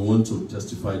meetings, you want to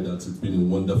testify that it's been a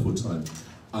wonderful time.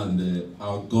 And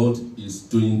our God is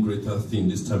doing greater things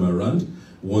this time around.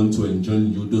 Want to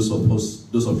join you, those of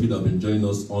you that have been joining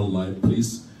us online,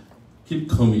 please keep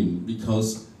coming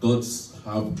because God's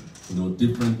have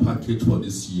different package for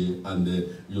this year, and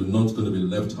you're not going to be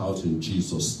left out in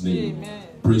Jesus' name. Amen.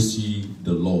 Praise ye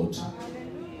the Lord.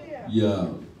 Hallelujah. Yeah.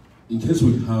 In case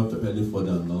we have any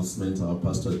further announcement, our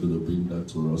pastor is going to bring that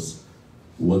to us.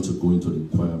 We want to go into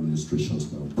the choir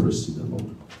administrations now. Praise ye the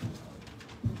Lord.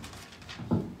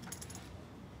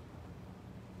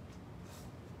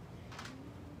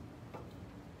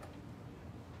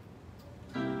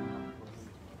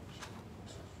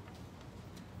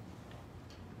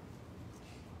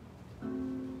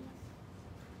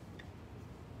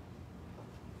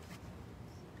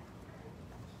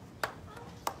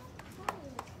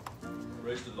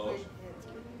 Praise the Lord.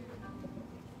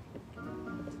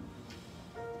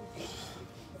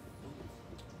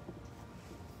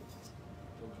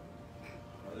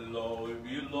 Lord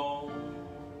belong,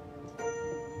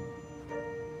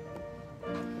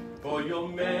 for your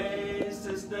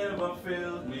mercies never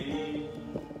failed me.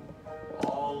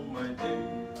 All my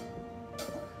days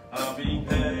I've been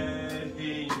held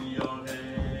in your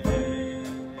hand.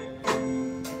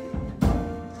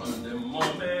 From the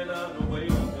moment I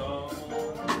wake up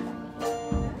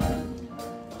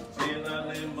till I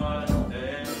lay my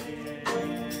head,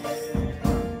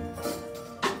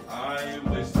 I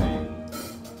will sing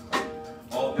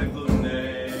of the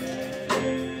goodness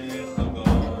of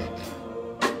God.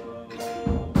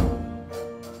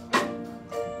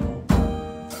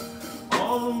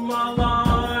 All my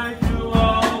life you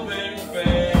have been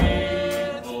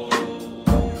faithful.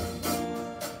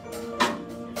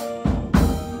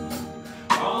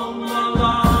 All my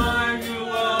life you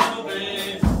have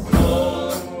been so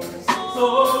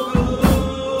good.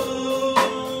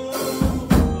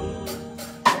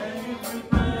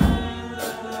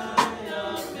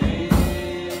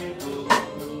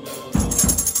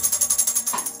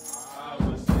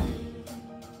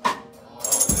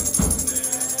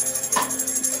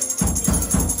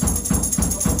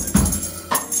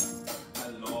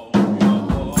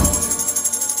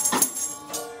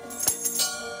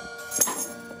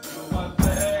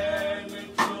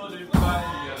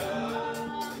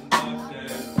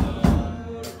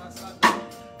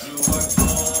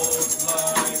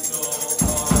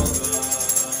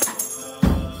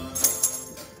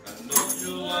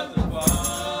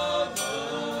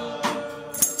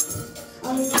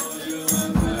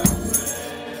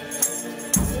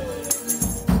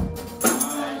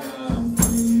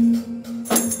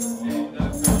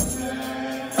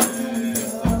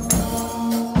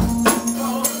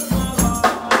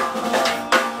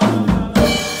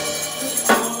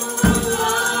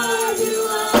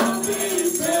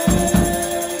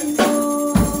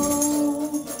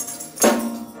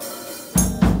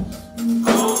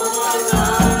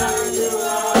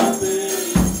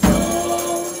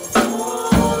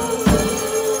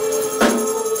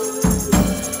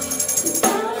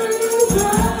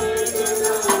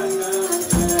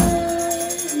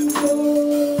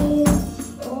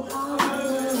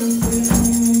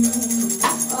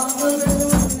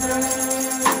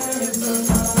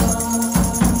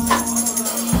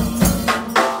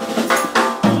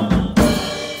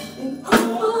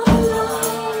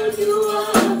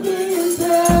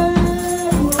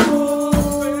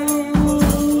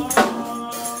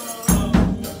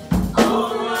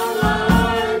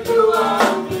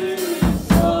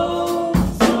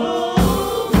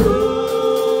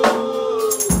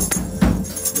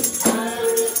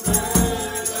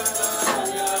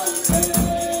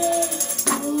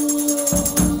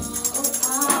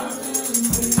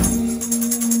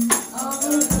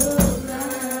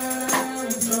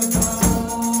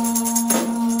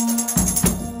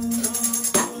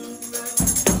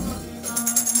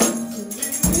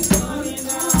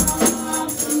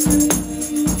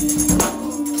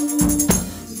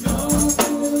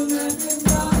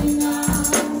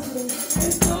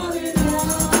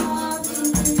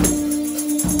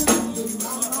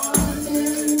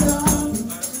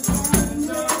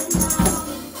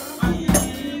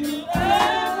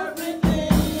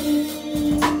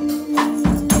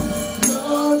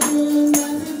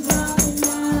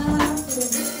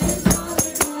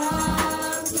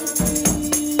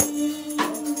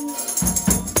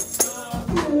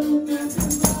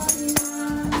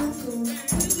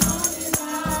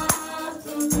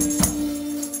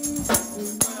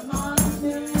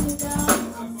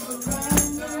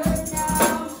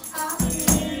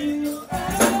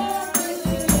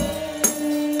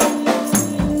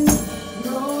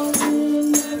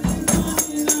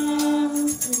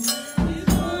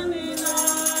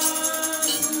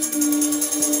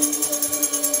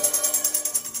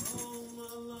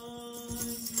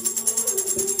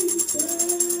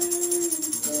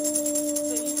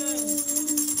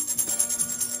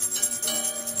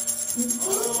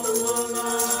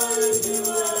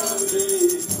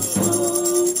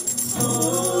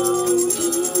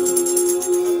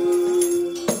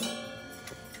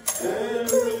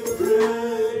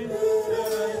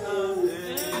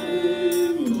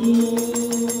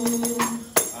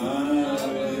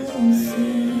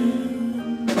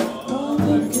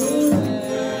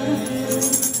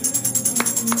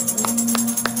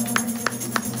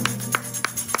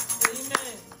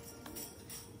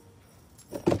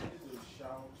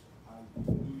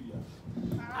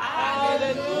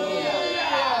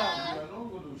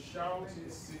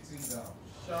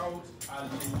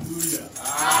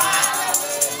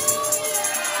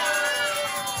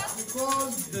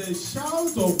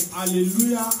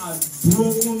 Hallelujah has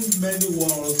broken many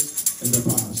walls in the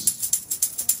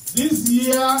past. This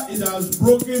year it has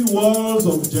broken walls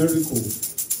of Jericho.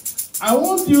 I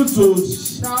want you to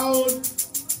shout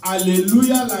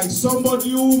hallelujah like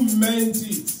somebody who meant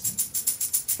it.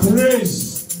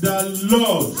 Praise the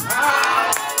Lord.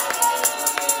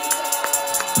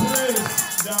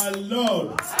 Praise the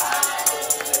Lord.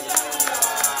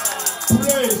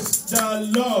 Praise the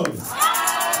Lord.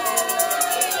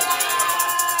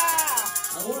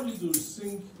 To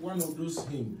sing one of those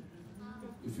hymns.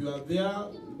 If you are there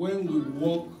when we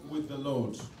walk with the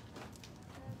Lord.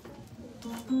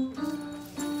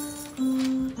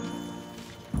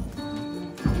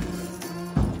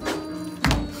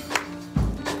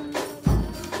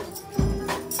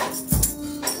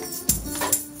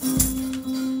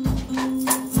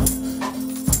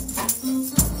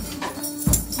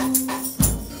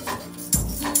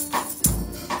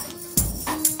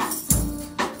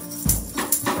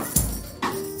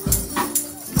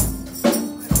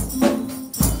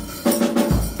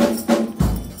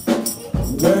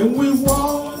 When we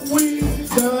walk with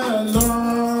the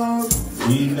Lord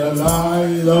in the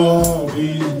light of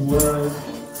His word,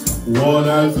 what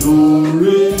a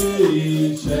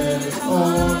glory shall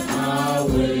on our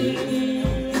way.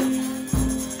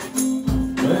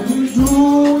 When we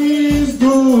do His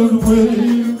good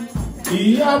will,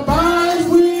 He abides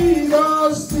with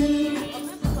us still,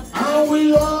 and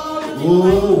we all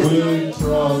will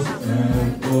trust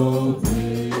and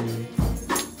obey.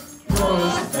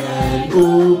 Trust and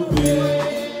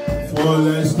obey, for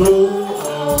there's no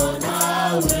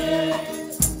other way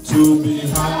to be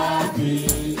happy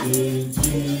in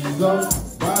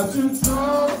Jesus but to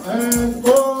trust and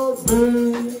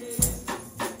obey.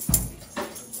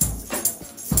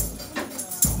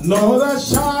 Not a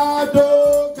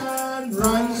shadow can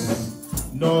rise,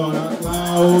 not a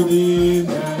cloud in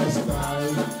the sky,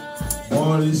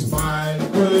 but His smile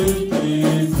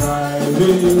quickly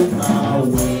driving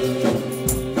away.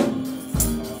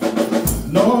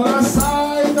 Nor a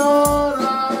sign nor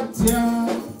a tear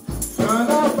can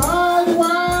abide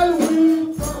while we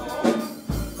go.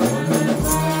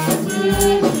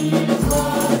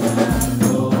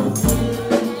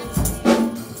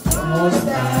 Trust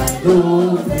and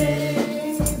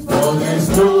obey, for there's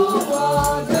no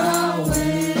other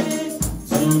way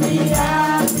to be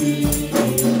happy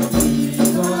in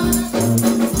Jesus.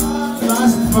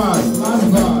 Last verse.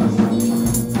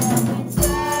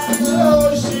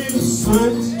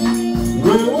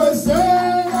 We will say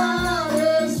that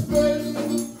His face,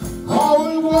 how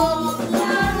we walk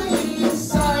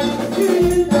inside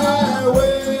in that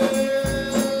way.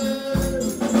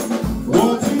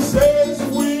 What He says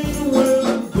we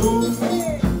will do,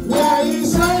 where He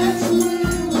says we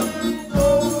will go.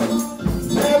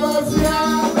 Never fear,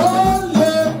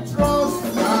 only trust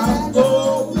and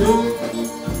obey.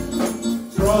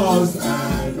 Trust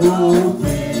and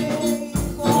obey,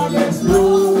 for there's no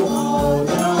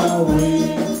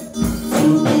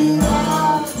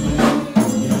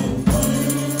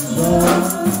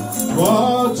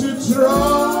but to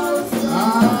trust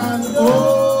and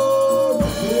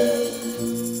obey.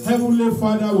 Heavenly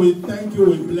Father, we thank you,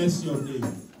 we bless your name.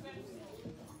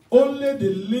 Only the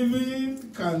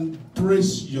living can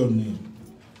praise your name.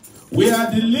 We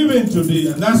are the living today,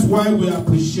 and that's why we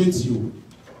appreciate you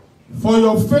for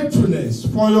your faithfulness,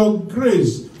 for your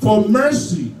grace, for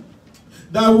mercy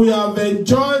that we have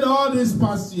enjoyed all this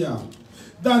past year,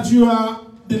 that you are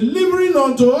delivering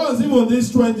unto us even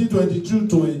this 2022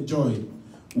 to enjoy.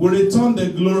 We return the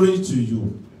glory to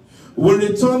you. We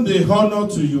return the honor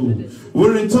to you. We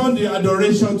return the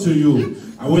adoration to you.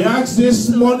 And we ask this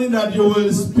morning that you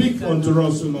will speak unto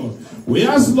us, Lord. We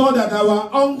ask, Lord, that our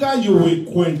hunger you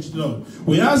will quench, Lord.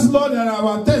 We ask, Lord, that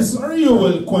our thirst you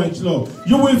will quench, Lord.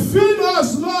 You will fill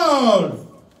us, Lord,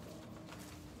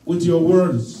 with your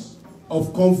words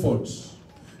of comfort,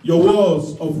 your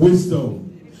words of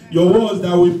wisdom, your words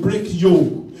that will break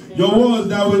yoke, your words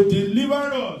that will deliver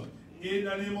us In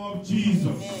the name of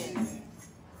Jesus.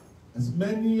 As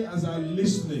many as are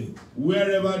listening,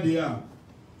 wherever they are,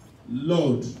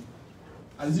 Lord,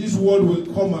 as this word will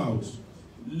come out,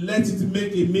 let it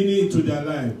make a meaning to their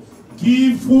life.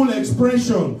 Give full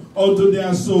expression unto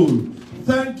their soul.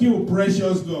 Thank you,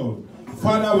 precious God.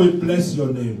 Father, we bless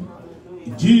your name.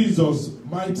 In Jesus'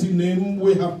 mighty name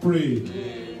we have prayed.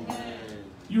 Amen.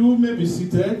 You may be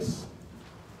seated.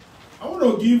 I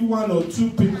want to give one or two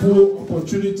people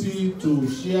opportunity to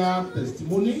share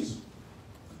testimonies.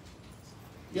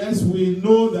 Yes, we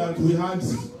know that we had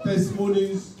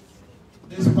testimonies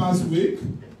this past week.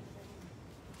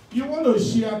 You want to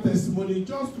share testimony,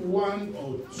 just one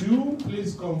or two,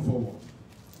 please come forward.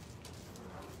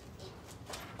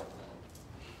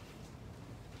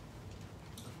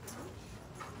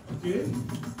 Okay?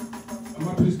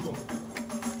 Mama, please come.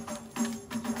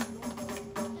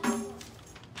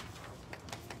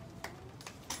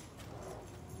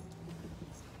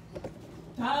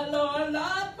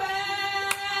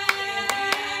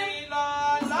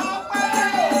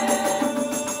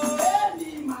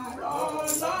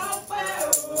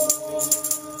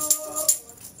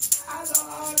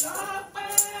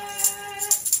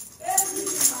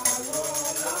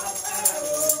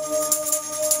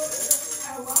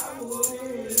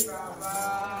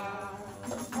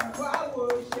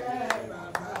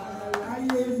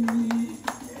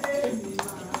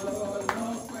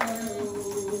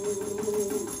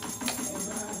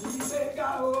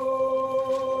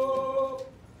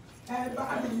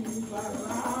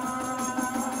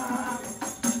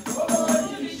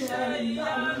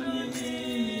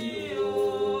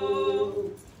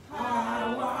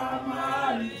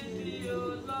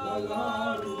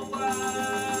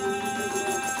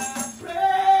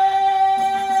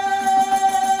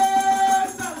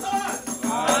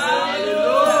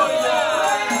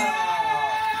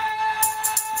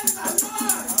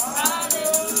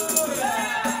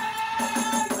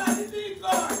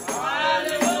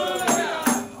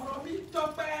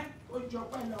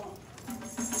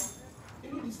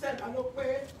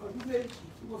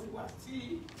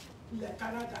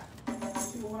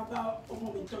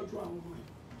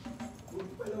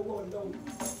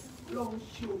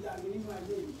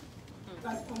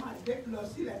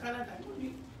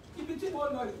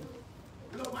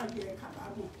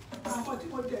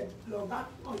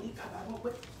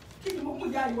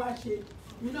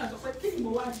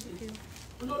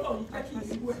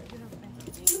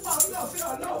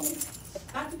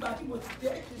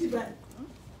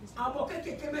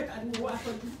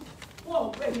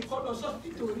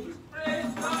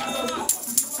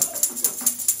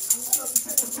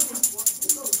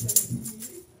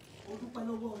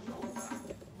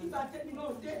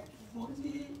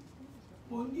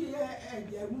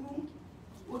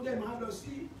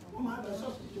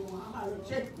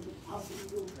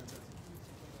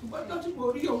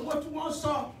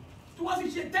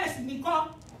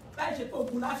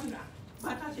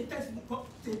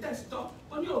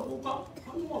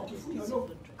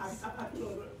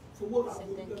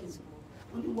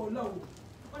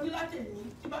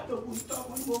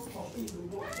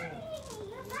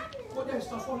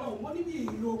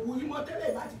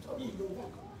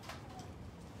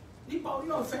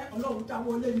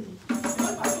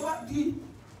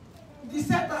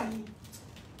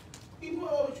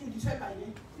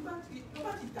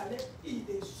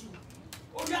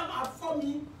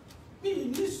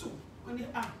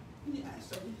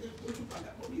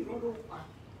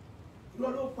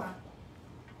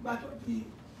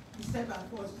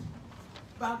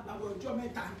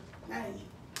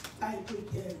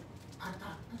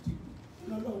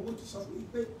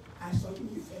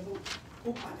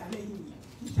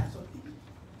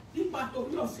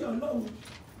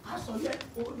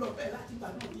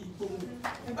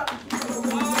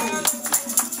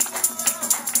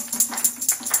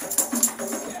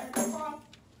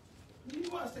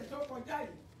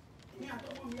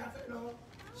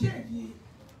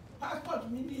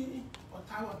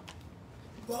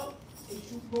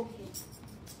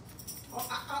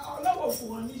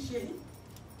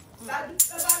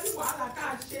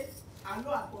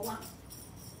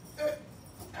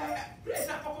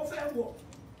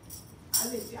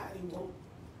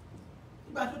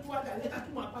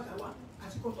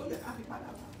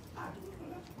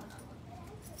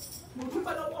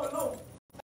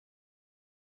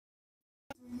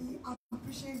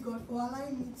 Appreciate God for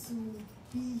allowing me to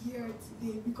be here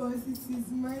today, because it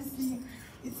is mercy,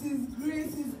 it is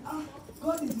grace,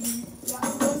 God is yeah, it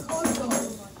was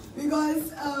awesome.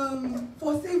 Because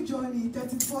for safe journey,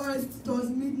 31st, it was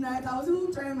midnight. I was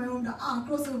even telling my mom that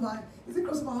crossover. Is it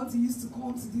crossover I want to use to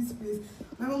come to this place?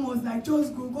 My mom was like,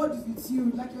 just go, God is with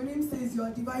you. Like your name says, you are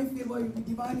divine favor, you'll be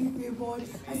divinely favored.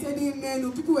 I said amen.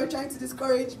 No, people were trying to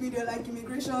discourage me. They're like,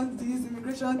 immigration this,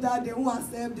 immigration that, they won't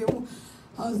accept, they won't.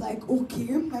 I was like, okay.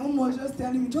 My mom was just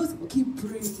telling me, just keep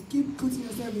praying, keep putting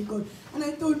yourself in God. And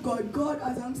I told God, God,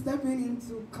 as I'm stepping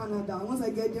into Canada, once I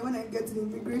get there, when I get to the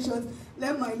immigration,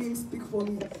 let my name speak for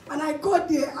me. And I got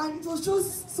there, and it was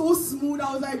just so smooth.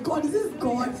 I was like, God, is this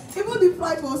God? Even the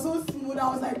flight was so smooth. I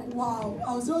was like, wow.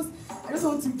 I just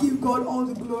want to give God all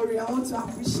the glory. I want to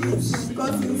appreciate Him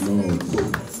because He is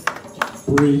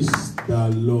faithful. Praise the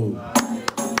Lord.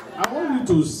 I want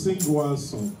you to sing one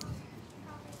song.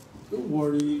 Don't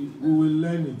worry, we will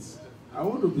learn it. I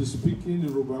want to be speaking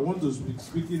Yoruba. I want to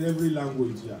speak in every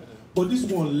language here. But this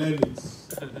one, learn it.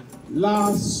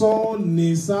 Lásán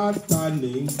ni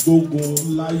Sátánì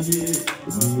gbógun láyé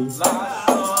mi.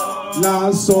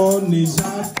 Lásán ni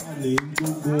Sátánì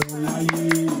gbógun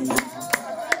láyé mi.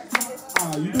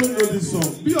 You don't know this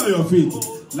song. Be on your feet.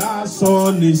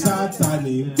 Lásán ni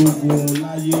Sátánì gbógun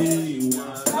láyé wa.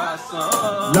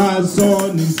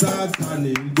 Lásán ni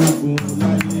Sátánì gbógun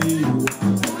láyé wa.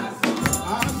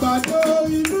 Àgbàdo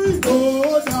inú ìgò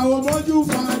ó dáwọ́ mọ́jú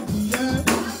fàdìyẹ.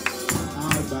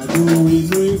 Àgbàdo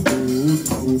inú ìgò ó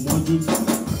dáwọ́ mọ́jú.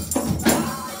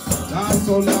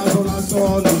 Lásán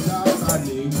ni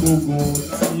Sátánì gbógun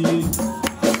láyé.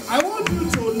 I want you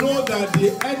to know that the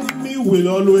enemy will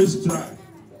always try.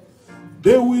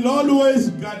 They will always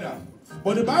gather.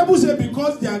 But the Bible says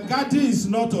because their gathering is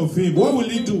not of him, what will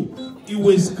he do? He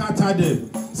will scatter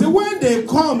them. So when they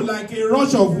come like a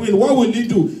rush of wind, what will he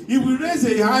do? He will raise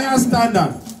a higher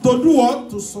standard. To do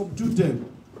what? To subdue them.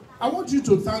 I want you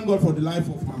to thank God for the life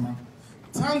of Mama.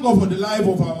 Thank God for the life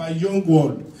of our young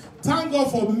world. Thank God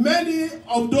for many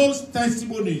of those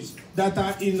testimonies that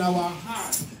are in our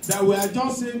heart. That we are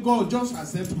just saying, God, just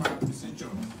accept my position.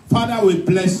 Father, we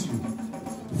bless you.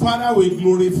 Father, we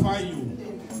glorify you.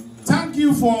 Thank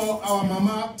you for our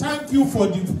Mama. Thank you for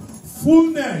the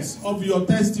fullness of your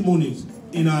testimonies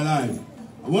in our life.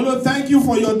 I want to thank you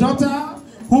for your daughter,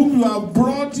 whom you have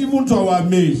brought even to our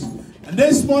midst. And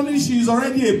this morning, she is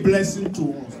already a blessing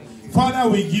to us. Father,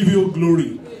 we give you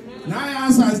glory. Now I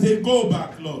ask as they go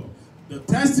back, Lord, the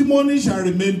testimony shall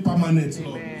remain permanent,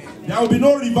 Lord. There will be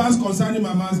no reverse concerning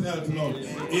Mama's health, Lord.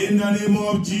 In the name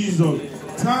of Jesus.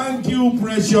 Thank you,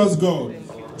 precious God.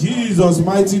 Jesus'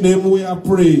 mighty name we are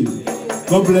praying.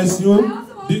 God bless you.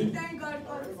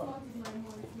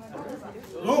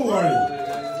 Don't worry.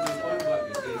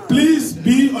 Please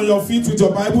be on your feet with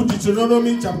your Bible.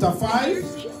 Deuteronomy chapter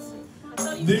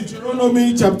 5.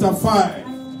 Deuteronomy chapter 5.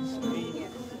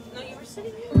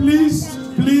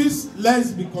 Please,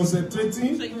 let's be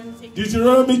concentrating.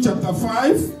 Deuteronomy chapter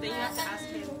 5.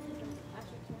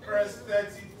 Verse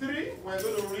 33. We're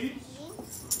going to read.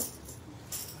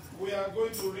 We are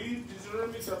going to read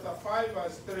Deuteronomy chapter 5,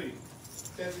 verse 3.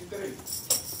 33.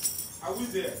 Are we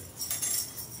there?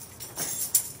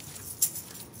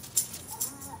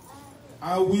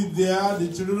 Are we there?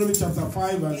 Deuteronomy chapter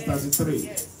 5, verse 33.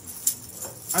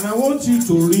 Yes. And I want you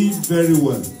to read very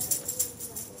well.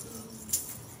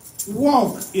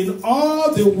 Walk in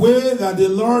all the way that the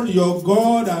Lord your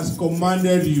God has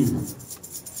commanded you,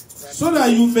 so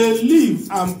that you may live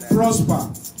and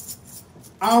prosper,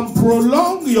 and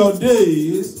prolong your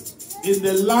days in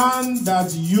the land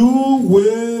that you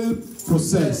will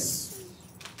possess.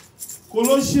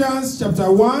 Colossians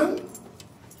chapter 1,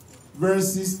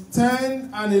 verses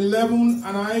 10 and 11,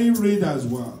 and I read as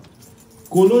well.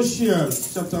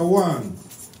 Colossians chapter 1,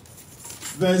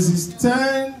 verses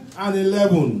 10 and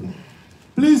 11.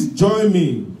 Please join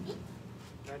me.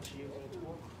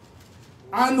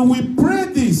 And we pray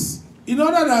this in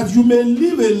order that you may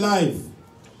live a life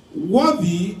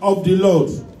worthy of the Lord,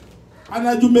 and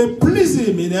that you may please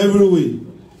him in every way,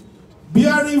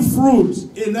 bearing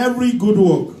fruit in every good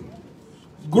work,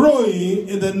 growing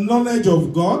in the knowledge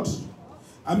of God,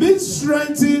 and being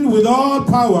strengthened with all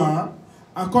power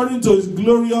according to his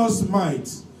glorious might,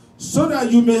 so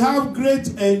that you may have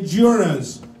great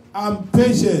endurance and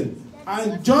patience,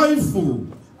 and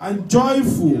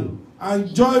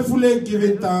joyfully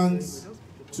giving thanks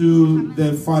to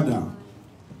the Father.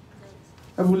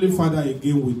 Heavenly Father,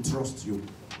 again we trust you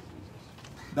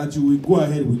that you will go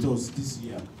ahead with us this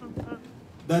year.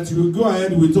 That you will go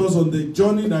ahead with us on the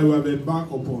journey that we have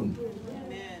embarked upon.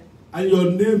 Amen. And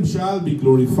your name shall be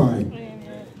glorified.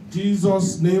 Amen. In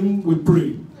Jesus' name we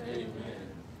pray. Amen.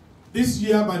 This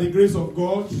year, by the grace of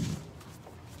God,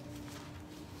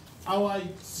 our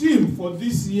theme for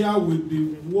this year will be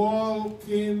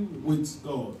walking with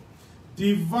God.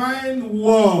 Divine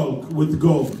walk with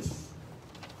God.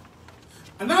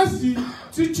 And that's the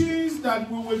teachings that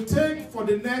we will take for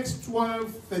the next 12,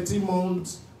 13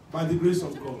 months by the grace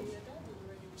of God.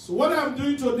 So what I'm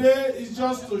doing today is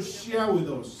just to share with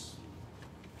us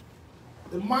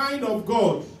the mind of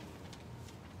God.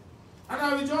 And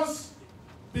I will just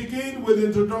begin with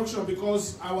introduction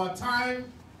because our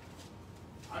time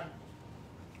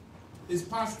is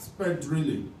past spent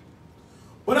really.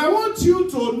 But I want you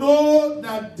to know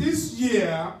that this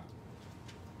year,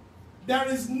 there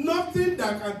is nothing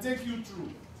that can take you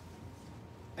through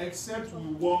except we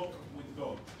walk with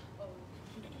God.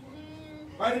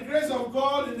 By the grace of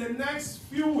God, in the next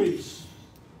few weeks,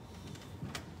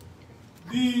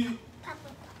 the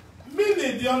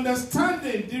meaning, the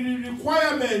understanding, the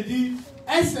requirement, the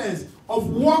essence of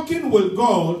walking with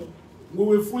God, we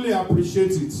will fully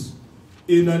appreciate it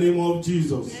in the name of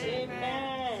Jesus.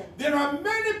 Amen. There are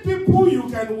many people you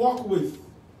can walk with.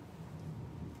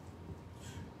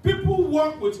 People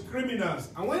work with criminals,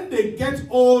 and when they get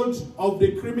hold of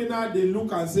the criminal, they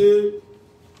look and say,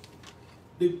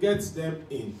 they get them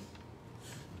in.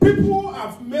 People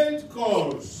have made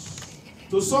calls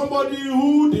to somebody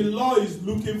who the law is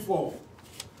looking for,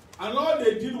 and all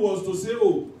they did was to say,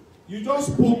 oh, you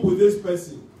just spoke with this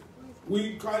person.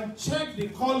 We can check the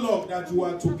call log that you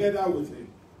are together with him.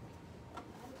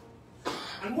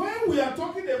 And when we are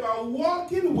talking about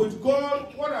walking with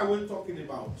God, what are we talking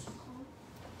about?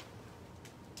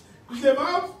 It's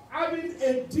about having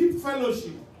a deep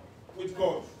fellowship with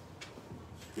God.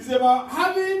 It's about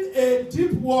having a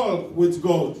deep walk with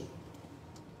God.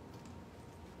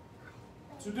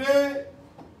 Today,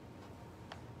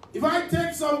 if I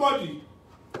take somebody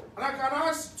and I can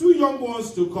ask two young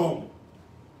ones to come,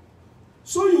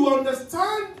 so you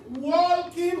understand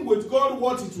walking with God,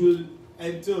 what it will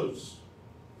entail.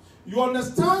 You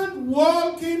understand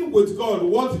walking with God,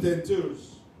 what it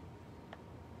entails.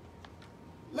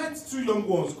 Let two young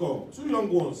ones come. Two young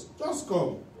ones, just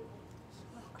come.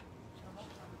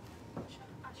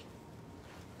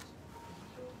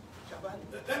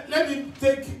 Let me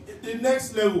take the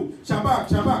next level.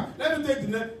 Shabak. Let me take the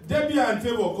next. Debbie and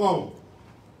Favor, come.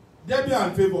 Debbie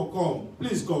and Favor, come.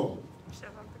 Please come.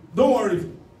 Don't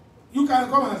worry. You can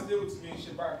come and stay with me in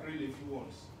Shabak really if you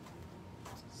want.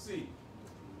 See.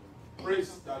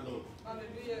 Praise the Lord.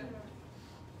 Hallelujah.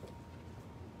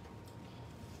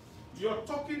 You're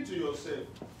talking to yourself.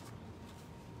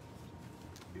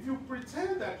 If you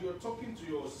pretend that you're talking to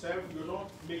yourself, you're not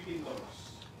making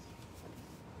noise.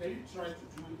 Can you try to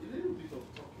do a little bit of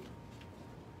talking?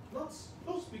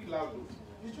 Don't speak loudly.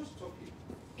 You're just talking.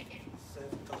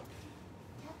 Self-talk.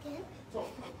 Talk.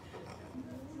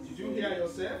 Did you hear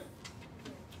yourself?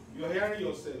 You're hearing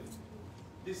yourself.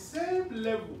 The same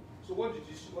level. So what did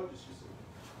she say?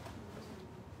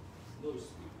 No, speak.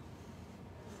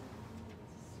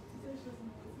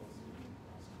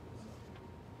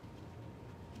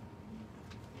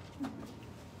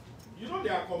 You know they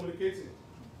are communicating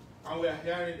and we are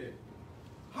hearing them.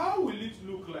 How will it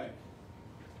look like?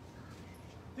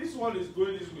 This one is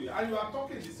going this way and you are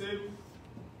talking the same.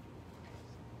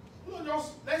 No,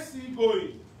 just let's see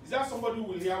going. Is that somebody who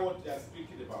will hear what they are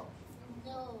speaking about?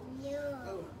 No.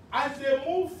 As they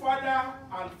move further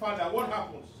and further, what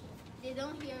happens? They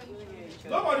don't hear each other.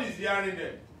 Nobody is hearing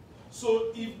them.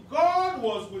 So if God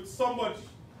was with somebody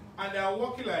and they are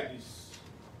walking like this,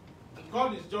 and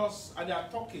God is just, and they are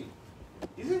talking,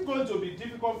 is it going to be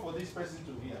difficult for this person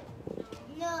to hear?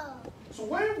 No. So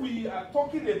when we are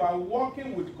talking about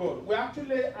walking with God, we're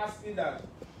actually asking that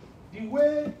the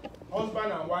way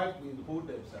husband and wife will hold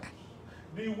themselves,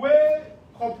 the way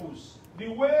couples, the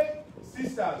way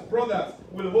sisters, brothers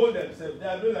will hold themselves, they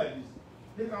are doing like this.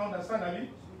 They can understand, I mean?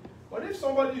 But if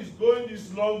somebody is going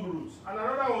this long route and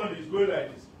another one is going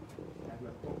like this,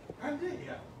 can they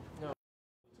hear? No.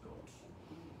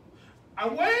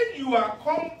 And when you are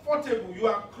comfortable, you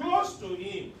are close to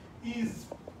him, he's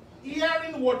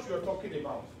hearing what you're talking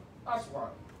about. That's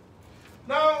one.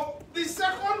 Now, the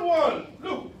second one,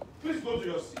 look, please go to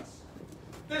your seats.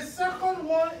 The second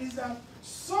one is that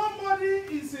somebody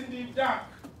is in the dark,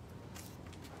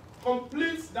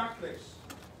 complete darkness.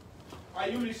 Are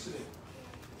you listening?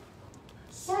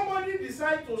 Somebody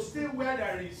decides to stay where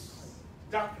there is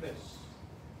darkness.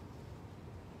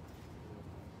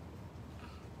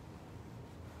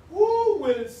 Who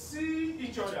will see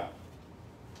each other?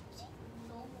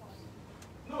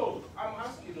 No, I'm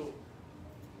asking you.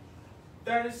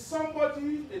 There is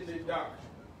somebody in the dark.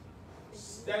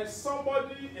 There is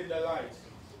somebody in the light.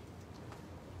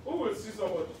 Who will see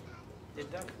somebody? The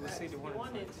dark will see the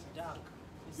one in the dark.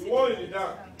 The one in the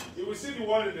dark. He will see the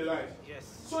one in the light.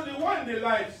 Yes. So the one in the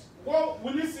light, well,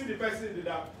 will he see the person in the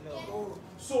dark? No.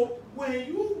 So when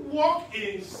you walk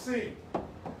in sin,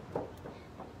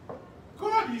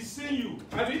 God is seeing you.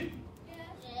 Abi?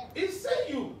 He's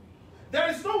seeing you. There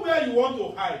is nowhere you want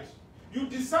to hide. You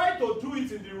decide to do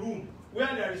it in the room where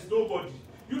there is nobody.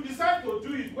 You decide to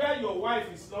do it where your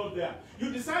wife is not there.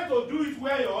 You decide to do it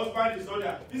where your husband is not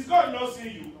there. Is God not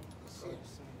seeing you?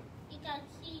 He can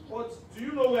see you. But do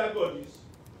you know where God is?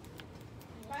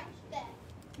 Right there.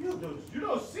 You don't. You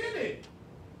don't see it.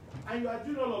 And you are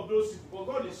doing all of those things, but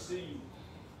God is seeing you.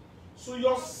 So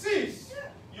your sins,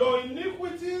 your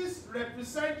iniquities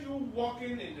represent you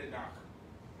walking in the dark.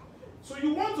 So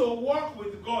you want to walk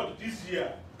with God this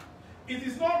year. It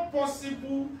is not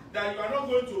possible that you are not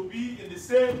going to be in the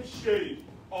same shade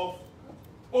of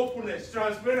openness,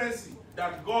 transparency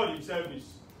that God himself is.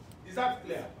 Is that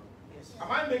clear? Yes. Am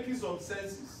I making some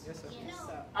senses? Yes, sir. Yes.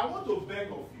 I want to beg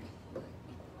of you.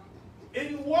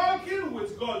 In walking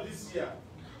with God this year,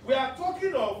 we are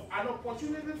talking of an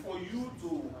opportunity for you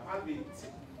to have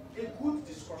a good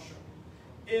discussion.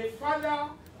 A father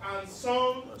and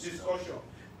son discussion.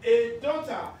 A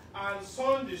daughter and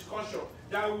son discussion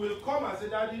that will come and say,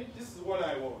 Daddy, this is what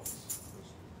I want.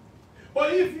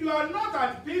 But if you are not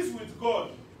at peace with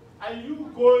God, are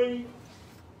you going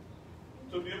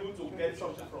to be able to get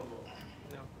something from God?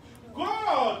 No.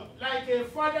 God, like a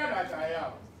father that I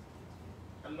am,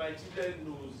 and my children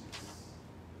knows it.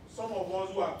 Some of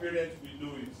us who are parents, we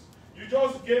know it. You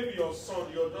just gave your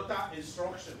son, your daughter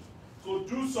instruction to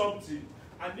do something,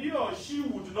 and he or she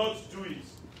would not do it.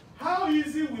 How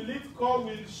easy will it come?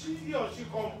 Will he or she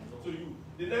come to you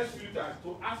the next few times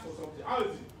to ask for something? How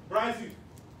is it? Bryson,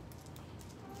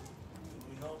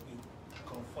 You will not be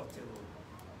comfortable.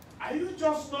 are you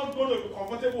just not going to be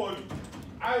comfortable?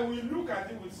 I will look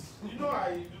at it with,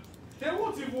 they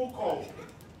won't even come.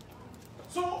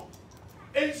 So,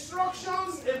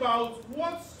 instructions about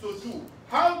what to do,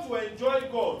 how to enjoy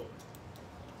God,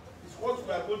 is what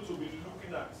we are going to be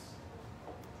looking at.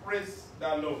 Praise the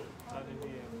Lord.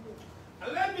 Hallelujah.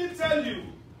 And let me tell you,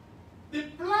 the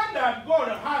plan that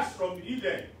God has from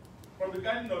Eden, from the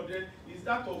Garden of Eden, is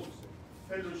that of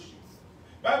fellowship.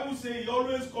 Bible says he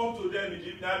always comes to them in the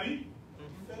evening,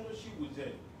 fellowship with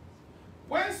them.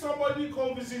 When somebody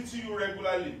comes visit you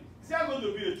regularly, is there going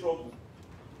to be a trouble?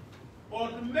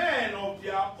 But men of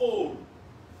their own,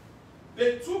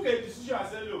 they took a decision and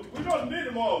said, look, we don't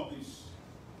need more of this.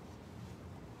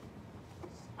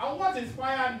 And what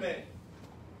inspired men?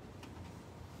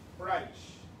 Pride.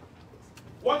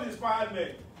 What inspired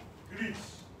men? Greed.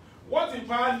 What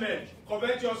inspired men?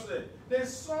 Covetousness. They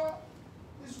saw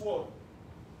this world.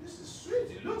 This is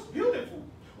sweet. It looks beautiful.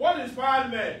 What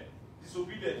inspired men?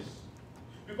 Disobedience.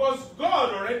 Because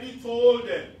God already told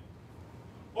them.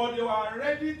 But they were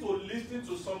ready to listen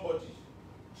to somebody.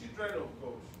 Children of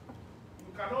God.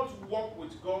 You cannot walk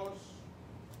with God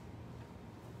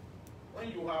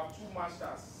when you have two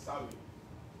masters serving.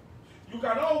 You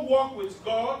cannot walk with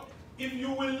God if you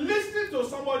will listen to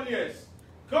somebody else.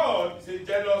 God is a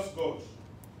jealous God.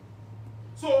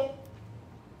 So,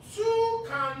 two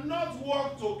cannot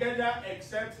work together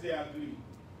except they agree.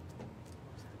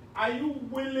 Are you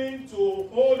willing to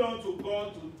hold on to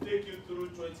God to take you through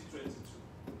 2022?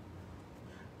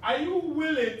 Are you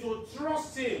willing to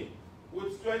trust Him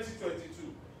with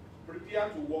 2022? Prepare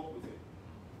to walk with Him.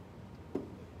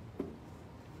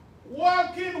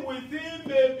 Walking with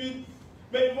Him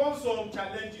may involve some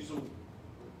challenges,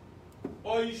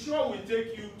 but He sure will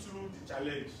take you through the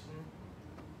challenge.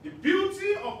 The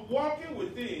beauty of walking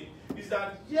with Him is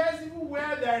that yes, even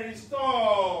where there is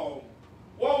storm,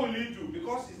 what will He do?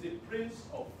 Because He's the Prince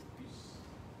of Peace.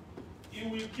 He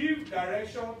will give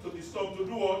direction to the storm to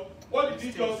do what? What did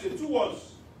He just say? 2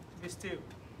 words. Be still.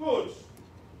 Good.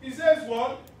 He says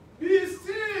what? Be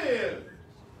still.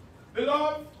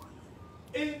 Beloved,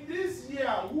 in this year,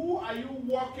 who are you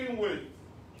walking with?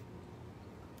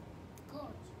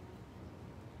 God.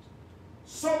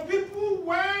 Some people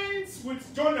went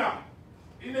with Jonah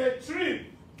in a trip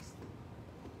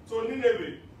to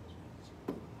Nineveh.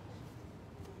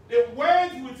 They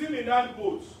went with him in that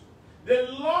boat. They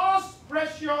lost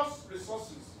precious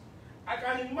resources. I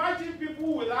can imagine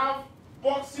people will have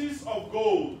boxes of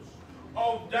gold,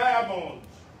 of diamonds,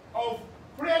 of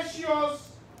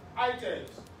precious items.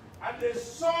 And they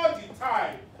saw the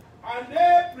time. And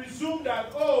they presumed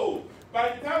that, oh,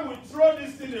 by the time we throw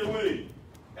this thing away,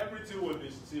 everything will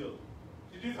be still.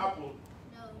 Did it happen?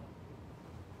 No.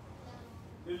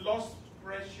 They lost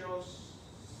precious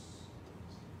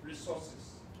resources.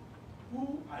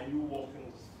 Who are you walking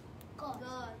with?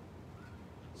 God.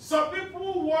 Some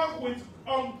people work with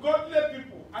ungodly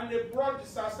people and they brought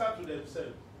disaster to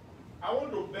themselves. I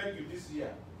want to beg you this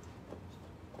year.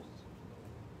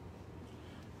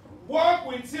 Work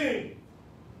with him.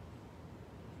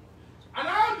 And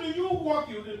how do you work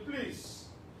in the place?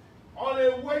 On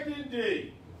a wedding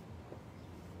day,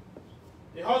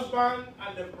 the husband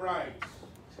and the bride,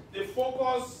 the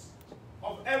focus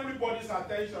of everybody's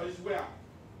attention is where?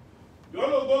 You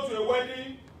want to go to a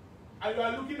wedding and you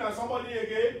are looking at somebody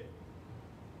again?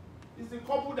 It's the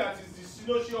couple that is the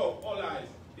synergy of all eyes.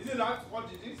 Isn't that what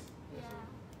it is?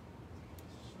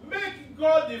 Yeah. Make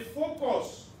God the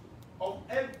focus of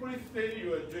everything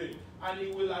you are doing, and He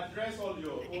will address all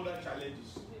your other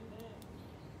challenges.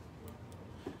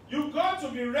 You've got to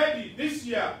be ready this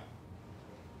year.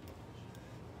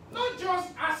 Not just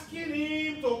asking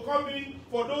Him to come in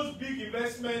for those big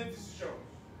investment decisions.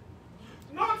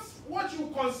 Not what you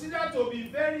consider to be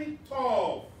very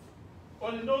tough,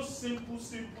 but in those simple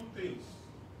things.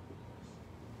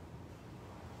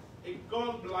 A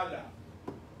gallbladder,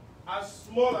 as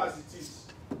small as it is,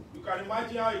 you can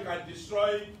imagine how you can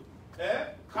destroy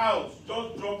cows.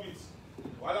 Just drop it.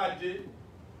 What are they?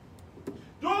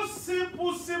 Those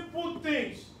simple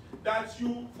things that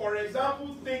you, for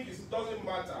example, think it doesn't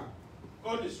matter.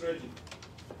 God is ready.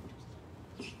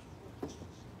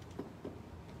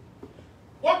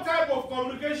 What type of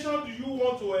communication do you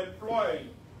want to employ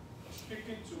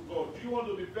speaking to God? Do you want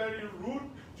to be very rude?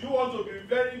 Do you want to be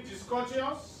very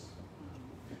discourteous?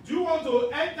 Do you want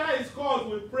to enter His court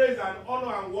with praise and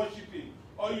honor and worshiping?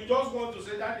 Or you just want to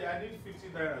say, Daddy, I need 15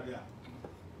 naira there?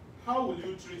 How will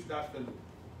you treat that fellow?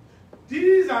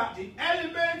 These are the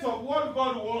elements of what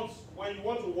God wants when you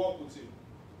want to walk with Him.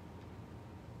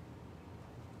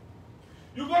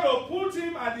 You've got to put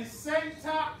Him at the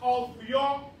center of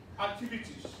your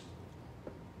activities.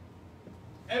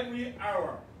 Every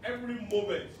hour, every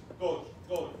moment, God.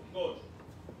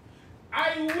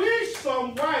 I wish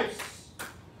some wives,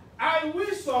 I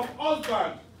wish some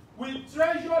husbands will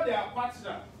treasure their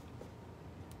partner.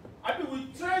 I mean,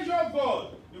 we treasure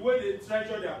God the way they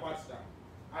treasure their partner.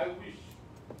 I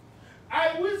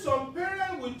wish some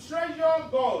parents will treasure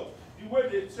God the way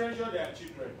they treasure their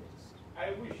children.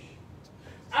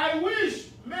 I wish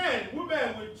men,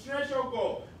 women will treasure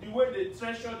God the way they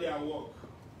treasure their work.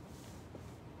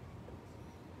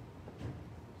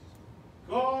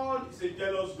 God is a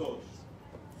jealous God.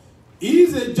 He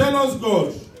is a jealous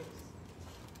God.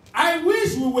 I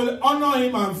wish we will honor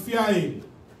Him and fear Him.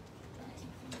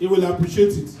 He will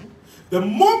appreciate it. The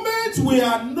moment we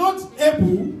are not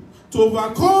able to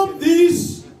overcome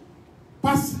these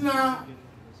personal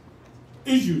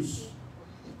issues,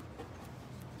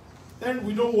 then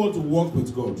we don't want to work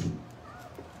with God.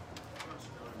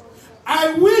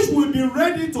 I wish we'd be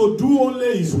ready to do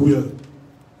only His will.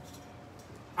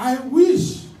 I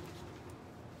wish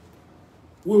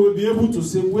we will be able to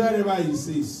say, wherever He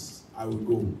says, I will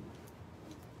go.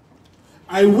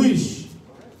 I wish.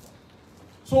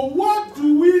 So what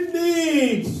do we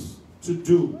need to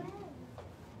do?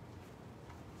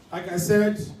 Like I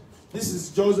said, this is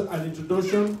just an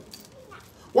introduction.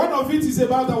 One of it is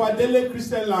about our daily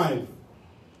Christian life.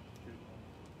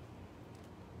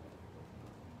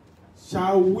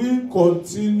 Shall we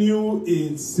continue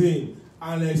in sin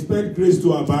and expect grace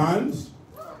to abound?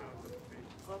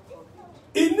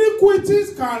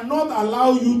 Iniquities cannot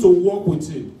allow you to walk with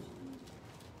Him.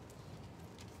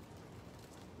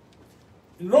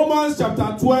 In Romans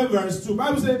chapter 12 verse 2, the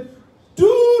Bible says,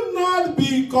 do not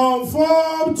be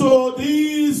conformed to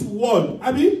this world.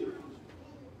 I mean,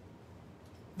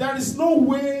 there is no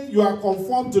way you are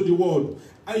conformed to the world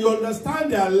and you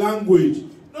understand their language.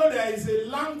 No, there is a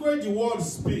language the world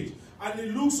speaks and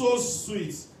it looks so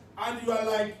sweet. And you are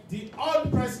like the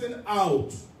odd person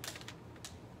out.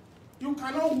 You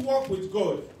cannot walk with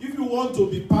God if you want to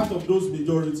be part of those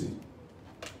majority.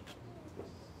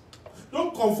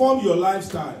 Don't conform your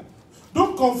lifestyle.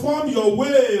 Don't conform your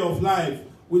way of life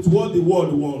with what the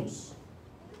world wants.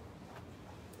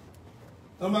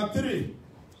 Number 3,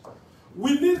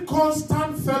 we need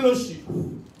constant fellowship.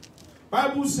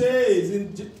 Bible says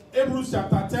in Hebrews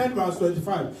chapter 10 verse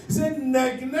 25, it says,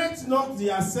 neglect not the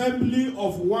assembly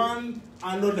of one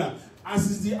another,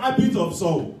 as is the habit of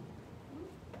some.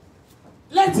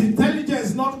 Let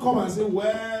intelligence not come and say,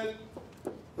 well,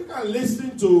 we can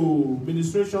listen to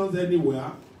ministrations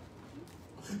anywhere.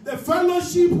 The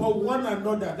fellowship of one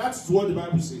another, that's what the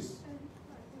Bible says.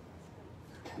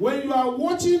 When you are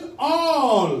watching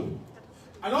all,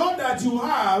 and all that you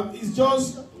have is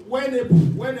just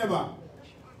whenever.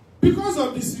 Because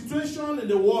of the situation in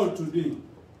the world today,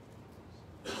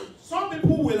 some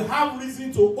people will have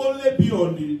reason to only be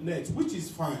on the net, which is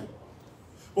fine.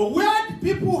 But where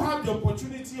people have the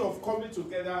opportunity of coming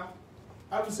together,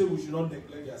 I would say we should not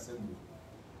neglect the assembly.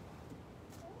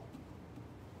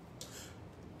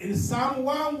 In Psalm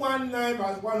 119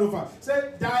 verse 105,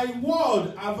 say, thy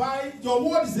word have I, your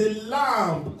word is a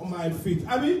lamp on my feet.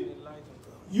 I mean,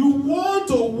 you want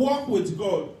to walk with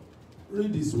God,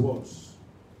 read his words.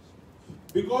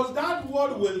 Because that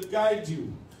word will guide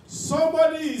you.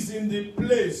 Somebody is in the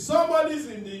place, somebody is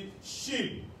in the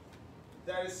ship.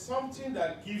 There is something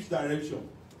that gives direction.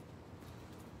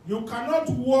 You cannot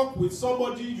walk with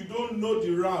somebody you don't know the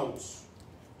route.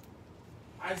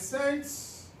 I sent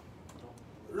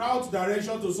route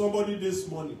direction to somebody this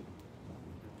morning.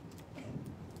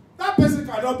 That person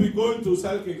cannot be going to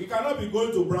Selkirk. He cannot be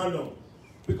going to Brandon.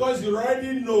 Because you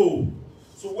already know.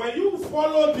 So when you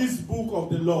follow this book of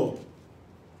the Lord,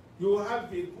 you will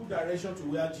have a good direction to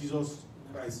where Jesus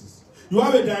Christ is. You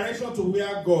have a direction to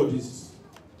where God is.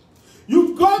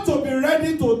 You've got to be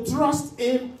ready to trust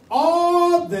him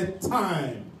all the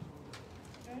time.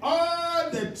 All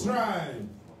the time.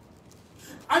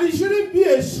 And it shouldn't be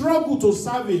a struggle to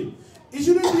serve him. It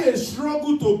shouldn't be a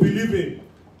struggle to believe him.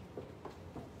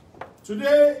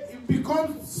 Today, it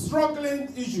becomes a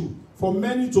struggling issue for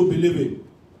many to believe him.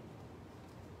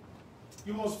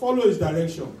 You must follow his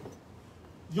direction.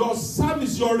 Your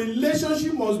service, your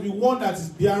relationship must be one that is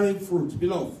bearing fruit,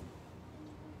 beloved.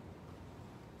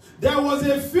 There was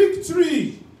a fig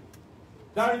tree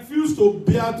that refused to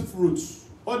bear fruit.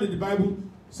 What did the Bible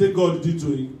say God did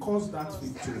to it? Curse that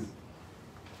fig tree.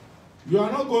 You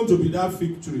are not going to be that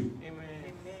fig tree.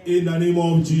 Amen. In the name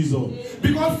of Jesus. Amen.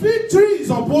 Because fig tree is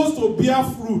supposed to bear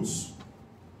fruits.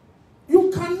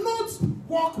 You cannot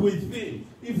walk with him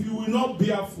if you will not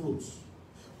bear fruit.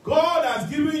 God has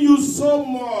given you so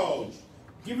much.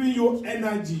 Giving you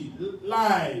energy,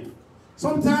 life,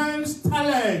 sometimes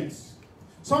talent,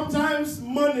 sometimes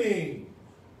money.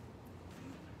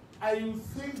 And you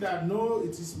think that, no,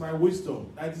 it is my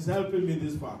wisdom that is helping me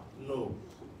this far. No.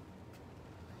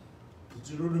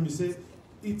 Deuteronomy says,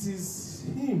 it is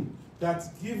him that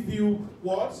gives you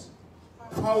what?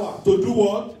 Power. To do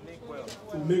what?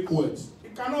 To make wealth.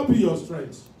 It cannot be your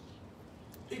strength.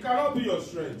 It cannot be your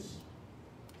strength.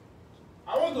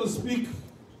 I want to speak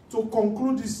to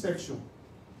conclude this section.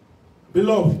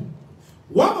 Beloved,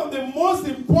 one of the most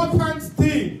important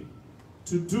things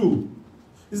to do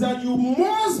is that you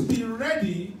must be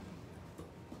ready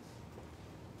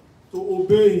to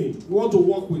obey him. You want to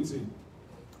walk with him.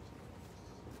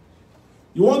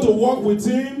 You want to walk with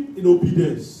him in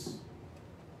obedience.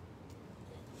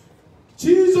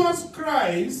 Jesus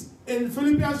Christ in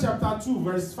Philippians chapter 2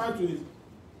 verse 5 to 8.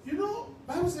 You know,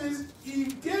 Bible says he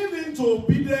gave into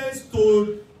obedience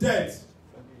to death.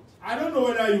 I don't know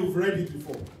whether you've read it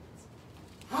before.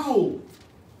 How?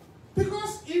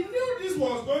 Because he knew this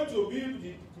was going to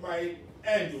be my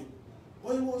end.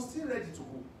 But he was still ready to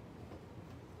go.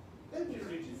 Let me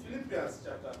read it. Philippians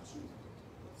chapter 2.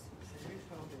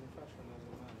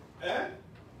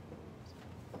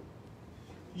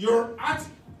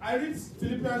 I read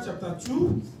Philippians chapter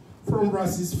 2 from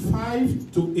verses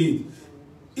 5 to 8.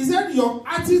 He said your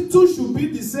attitude should be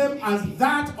the same as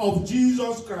that of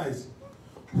Jesus Christ,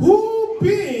 who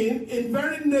being in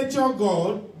very nature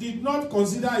God, did not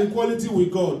consider equality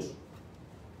with God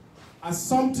as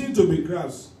something to be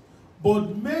grasped,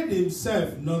 but made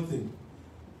himself nothing.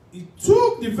 He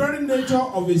took the very nature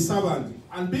of a servant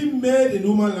and being made in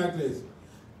human likeness,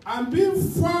 and being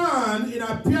found in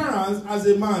appearance as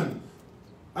a man.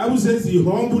 Bible says he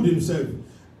humbled himself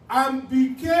and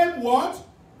became what?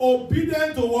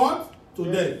 Obedient to what?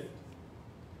 To death.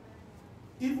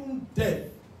 Even death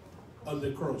on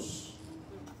the cross.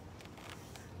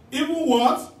 Even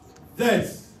what?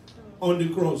 Death on the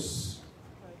cross.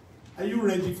 Are you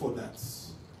ready for that?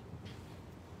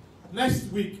 Next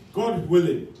week, God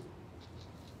willing,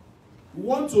 we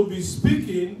want to be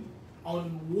speaking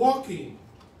on walking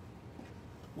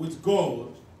with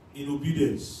God in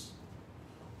obedience.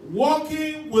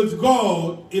 Walking with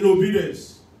God in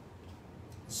obedience.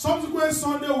 Subsequent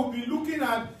Sunday, we'll be looking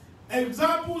at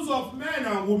examples of men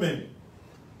and women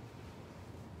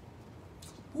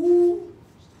who,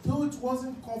 though it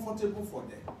wasn't comfortable for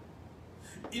them,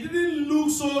 it didn't look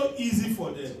so easy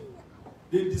for them,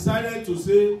 they decided to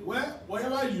say, well,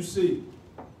 whatever you say,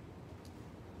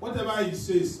 whatever he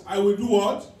says, I will do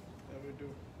what?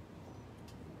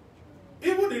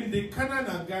 Even in the Canaan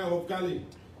of Galilee,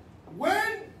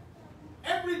 when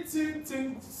everything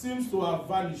seems to have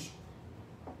vanished,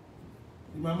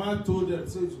 the mama told them,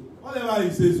 says, whatever he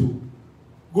says,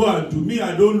 go and do. Me,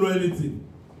 I don't know anything.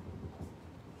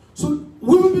 So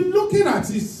we will be looking at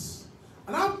this.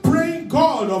 And I'm praying,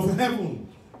 God of heaven,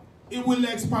 it will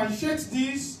expatiate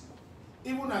this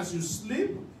even as you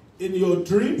sleep, in your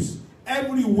dreams,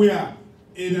 everywhere,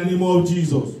 in the name of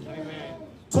Jesus. Amen.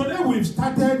 Today we've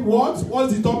started what?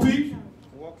 What's the topic?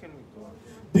 Walking with God.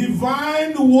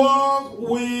 Divine walk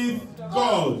with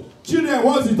God. Children,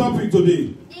 what's the topic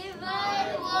today?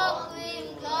 Divine walk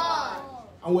with God.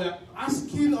 And we're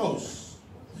asking us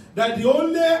that the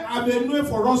only avenue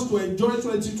for us to enjoy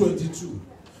 2022,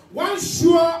 one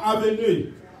sure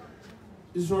avenue,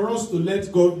 is for us to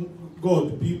let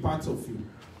God be part of you.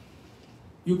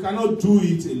 You cannot do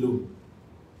it alone.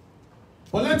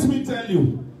 But let me tell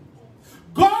you,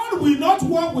 God will not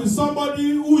work with somebody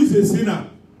who is a sinner.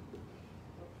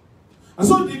 And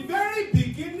so the very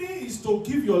beginning is to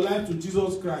give your life to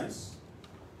Jesus Christ.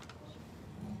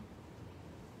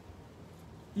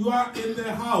 You are in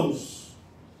the house.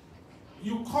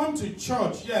 You come to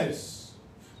church, yes.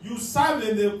 You serve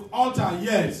in the altar,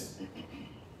 yes.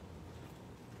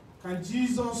 Can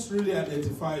Jesus really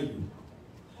identify you?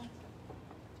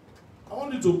 I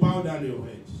want you to bow down your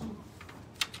head.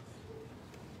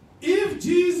 If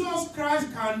Jesus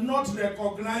Christ cannot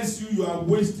recognize you, you are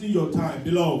wasting your time,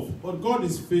 beloved. But God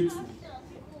is faithful.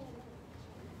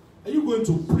 Are you going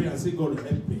to pray and say, God,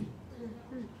 help me?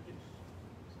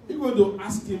 Are you going to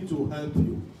ask him to help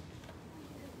you?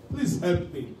 Please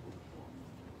help me.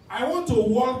 I want to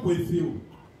walk with you.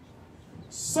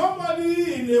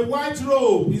 Somebody in a white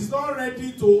robe is not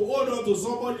ready to hold on to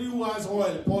somebody who has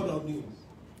oil poured on him.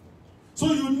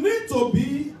 So you need to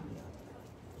be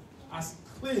as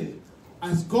clean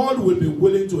as God will be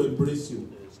willing to embrace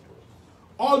you.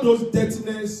 All those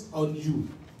dirtiness on you,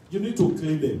 you need to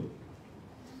clean them.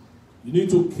 You need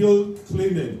to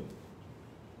clean them.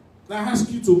 I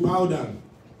ask you to bow down.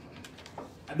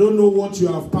 I don't know what you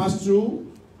have passed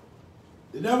through.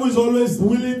 The devil is always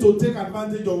willing to take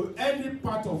advantage of any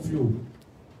part of you.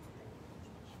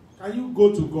 Can you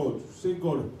go to God? Say,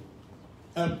 God,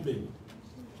 help me.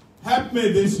 Help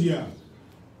me this year.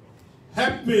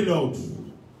 Help me, Lord.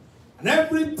 And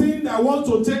everything that wants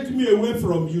to take me away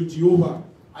from you, Jehovah,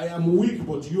 I am weak,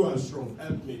 but you are strong.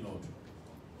 Help me, Lord.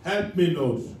 Help me,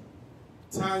 Lord.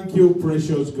 Thank you,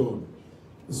 precious God.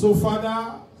 So,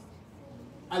 Father,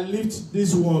 I lift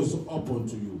these ones up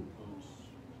unto you.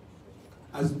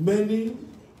 As many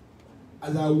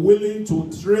as are willing to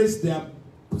trace their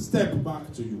step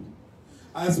back to you.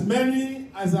 As many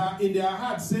as are in their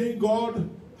heart saying, God,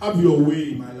 have your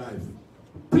way in my life.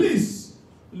 Please,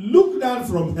 look down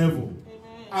from heaven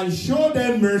and show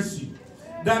them mercy.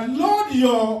 That, Lord,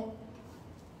 your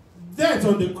death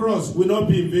on the cross will not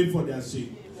be in vain for their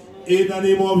sake. In the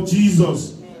name of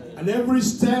Jesus. And every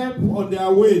step on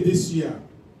their way this year,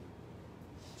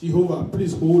 Jehovah,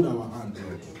 please hold our hand,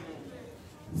 Lord.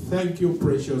 Thank you,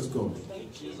 precious God.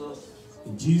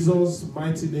 In Jesus'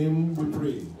 mighty name we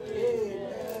pray.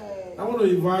 I want to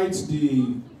invite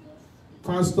the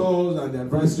pastors and the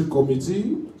advisory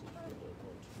committee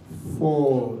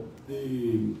for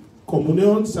the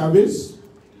communion service.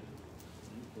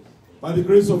 By the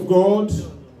grace of God,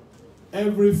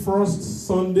 every first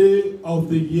Sunday of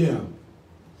the year,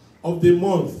 of the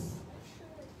month,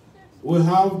 we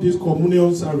have this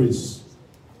communion service.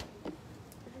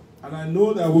 And I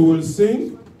know that we will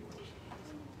sing.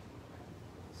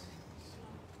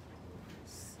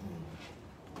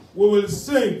 We will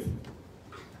sing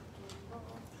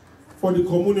for the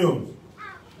communion.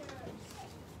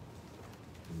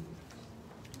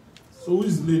 So who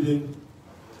is leading?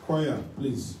 Choir,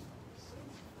 please.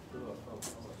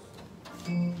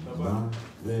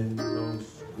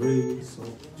 Marvelous grace.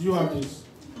 Do you have this?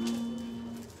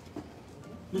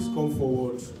 Please come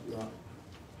forward. Yeah.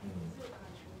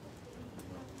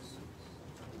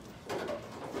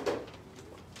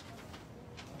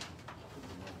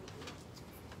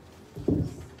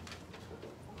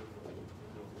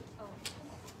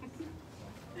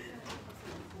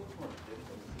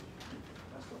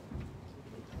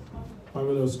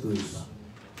 Marvelous grace.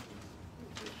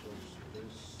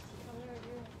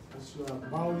 As you are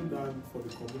bowing down for the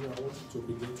communion, I want you to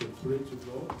begin to pray to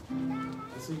God.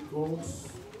 I say, God,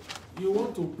 you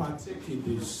want to partake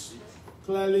in this.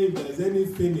 Clearly, if there's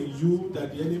anything in you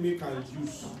that the enemy can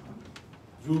use,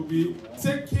 you'll be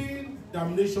taking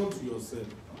damnation to yourself.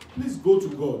 Please go to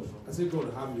God. I say,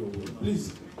 God, have your way.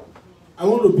 Please. I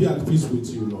want to be at peace with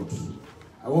you, Lord.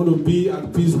 I want to be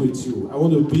at peace with you. I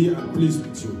want to be at peace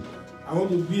with you. I want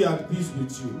to be at peace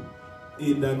with you.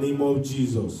 In the name of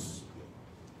Jesus.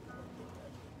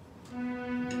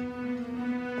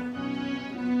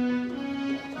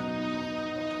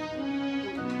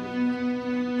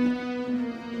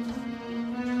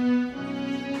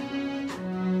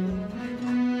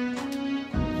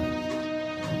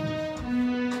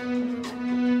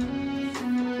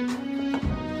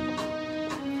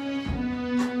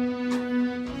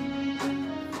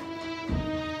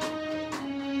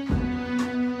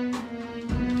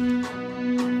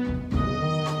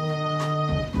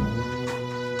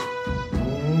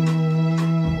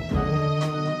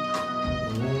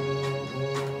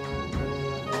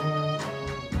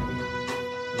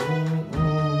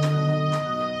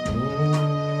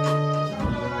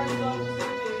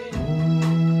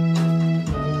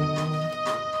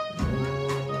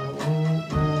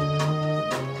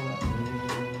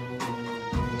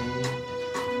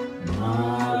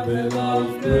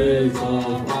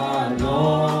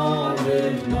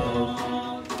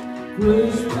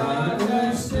 grace that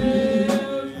can save.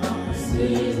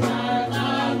 Save that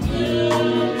can give.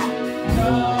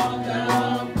 Yonder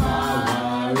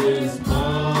power is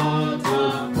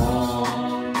multiplied.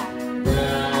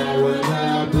 There when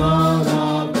the blood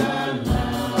of the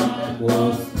Lamb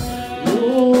was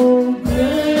oh,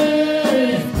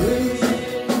 grace, grace,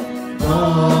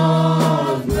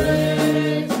 God's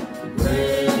grace,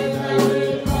 grace that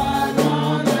will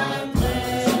pardon and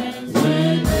cleanse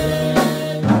within.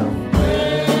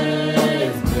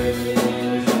 Grace,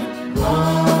 grace,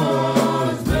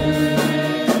 God's grace,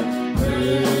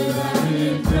 grace that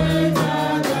will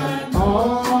cleanse and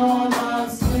all our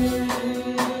sins.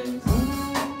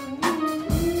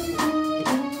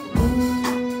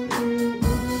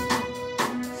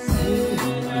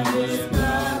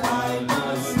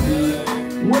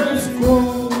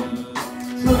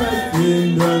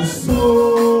 In the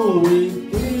soul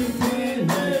with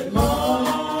infinite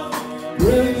love,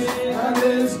 grace that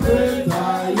is great,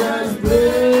 highest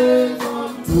grace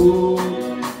unto.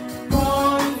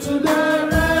 Come to the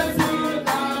refuge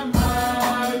and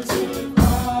mighty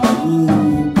God.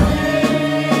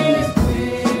 Grace,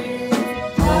 grace,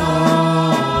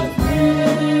 God's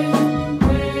grace,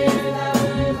 grace that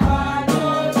will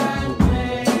pardon and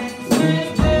cleanse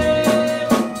within.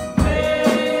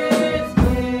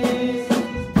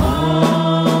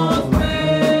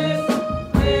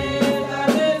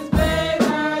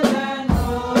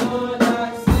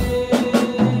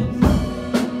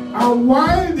 And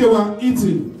while they were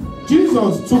eating,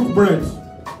 Jesus took bread,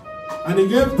 and he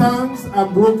gave thanks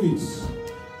and broke it,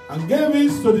 and gave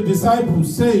it to the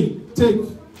disciples, saying, take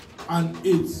and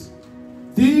eat.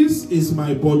 This is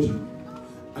my body.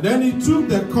 And then he took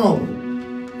the cup,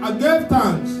 and gave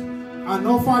thanks, and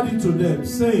offered it to them,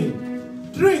 saying,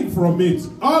 drink from it,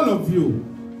 all of you.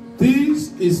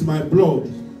 This is my blood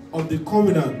of the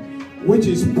covenant, which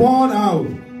is poured out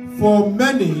for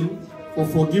many for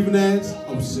forgiveness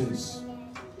of sins.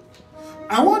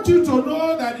 I want you to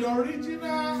know that the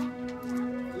original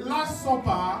Last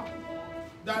Supper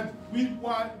that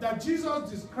Jesus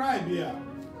described here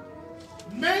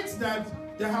meant that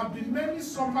there have been many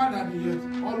suppers that he has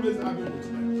always having with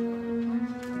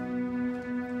men.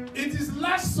 It is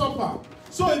Last Supper.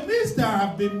 So it means there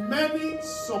have been many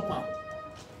suppers.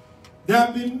 There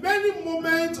have been many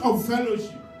moments of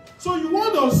fellowship. So you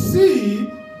want to see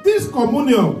this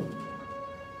communion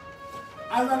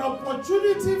as an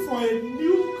opportunity for a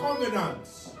new covenant,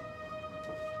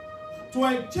 to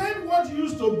exchange what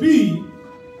used to be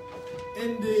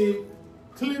in the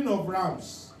clean of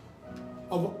rams,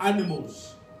 of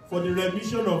animals, for the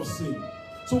remission of sin.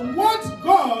 So what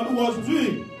God was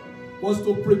doing was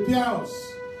to prepare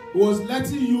us, was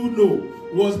letting you know,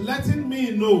 was letting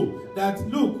me know that,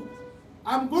 look,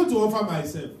 I'm going to offer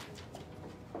myself.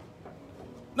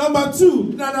 Number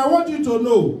two, that I want you to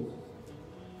know,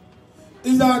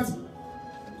 is that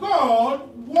God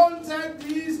wanted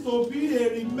this to be a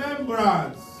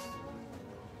remembrance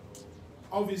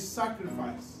of his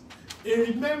sacrifice. A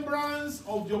remembrance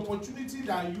of the opportunity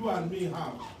that you and me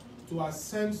have to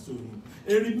ascend to him.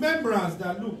 A remembrance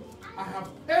that, look, I have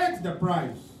paid the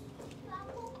price.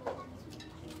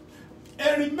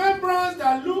 A remembrance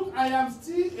that, look, I am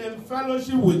still in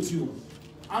fellowship with you.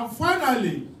 And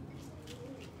finally,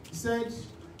 he said,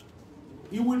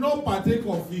 he will not partake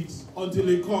of it until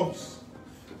he comes.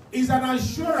 It's an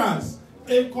assurance,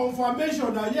 a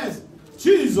confirmation that yes,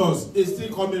 Jesus is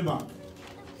still coming back.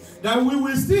 That we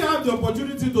will still have the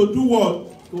opportunity to do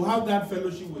what? To have that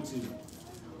fellowship with him.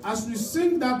 As we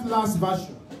sing that last verse,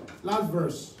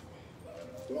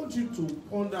 I want you to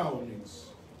ponder on it.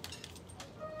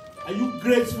 Are you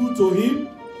grateful to him?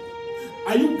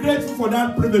 Are you grateful for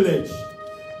that privilege?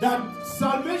 That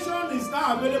salvation is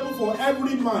now available for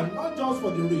every man, not just for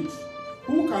the rich.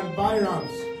 Who can buy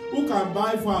rams? Who can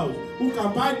buy fowls? Who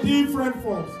can buy different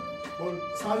forms?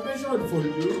 But salvation for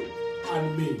you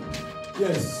and me.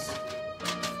 Yes.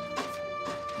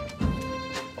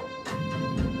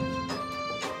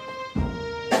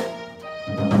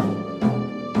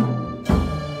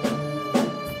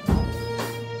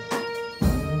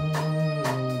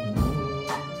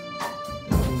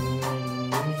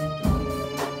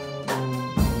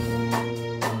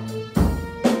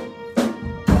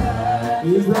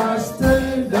 Is the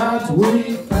state that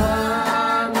we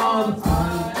cannot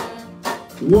hide?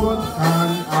 What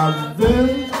can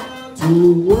avail to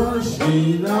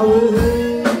worship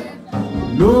away?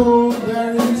 Lo,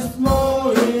 there is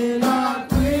flowing a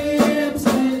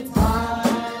crimson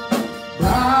tide,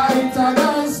 brighter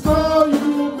than snow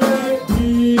you make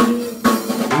me.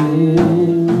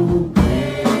 Oh,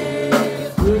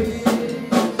 grace, grace,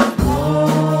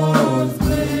 God's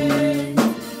grace.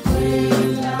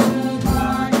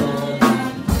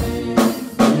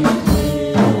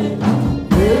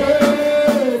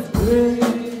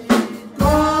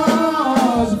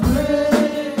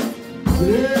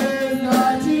 Grace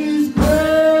that is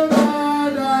greater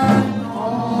than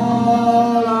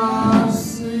all our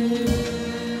sin.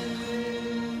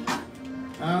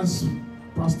 As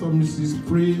Pastor Mrs.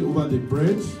 pray over the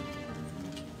bread,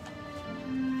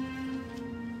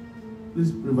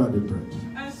 please pray over the bread.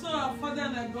 And so, our Father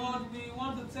and our God, we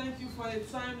want to thank you for a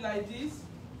time like this.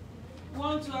 We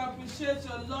want to appreciate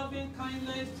your loving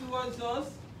kindness towards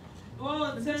us. We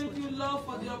want to thank you, Lord,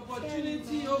 for the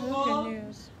opportunity, oh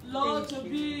God, Lord, to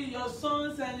be your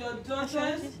sons and your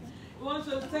daughters. We want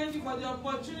to thank you for the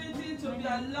opportunity to be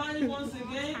alive once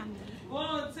again. We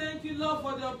want to thank you, Lord,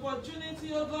 for the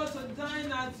opportunity, oh God, to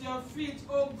dine at your feet,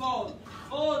 oh God.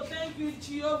 Oh, thank you,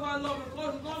 Jehovah, Lord,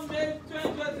 because you don't make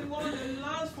 2021 the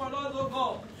last for us, oh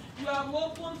God. You have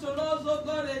opened to us, oh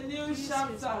God, a new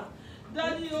chapter.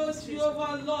 Daddy, oh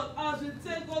Jehovah, Lord, as we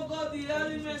take, oh God, the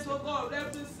elements, oh God,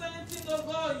 representing, oh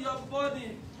God, your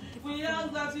body, we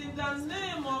ask that in the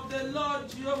name of the Lord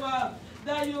Jehovah,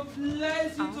 that you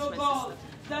bless it, oh God,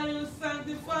 that you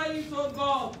sanctify it, oh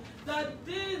God, that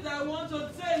this I want to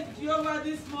take, Jehovah,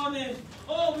 this morning,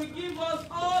 oh, we give us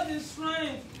all the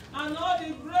strength and all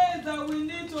the grace that we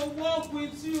need to walk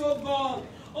with you, oh God.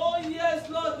 Oh yes,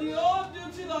 Lord, the whole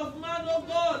duty of man, oh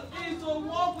God, is to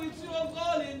walk with you, oh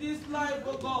God, in this life,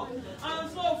 oh God.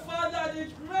 And so, Father, the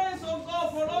grace, oh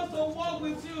God, for us to walk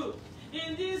with you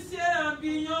in this year and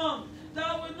beyond,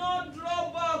 that we not draw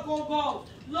back, oh God.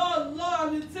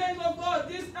 Lord, we take, oh God,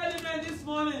 this element this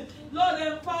morning. Lord,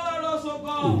 empower us, oh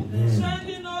God.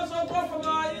 Strengthen us, oh God, from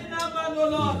our inner man, oh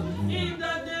Lord. In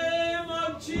the name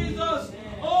of Jesus.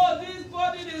 Oh, this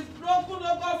body is broken,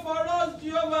 oh God, for us,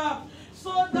 Jehovah.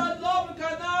 So that, Lord, we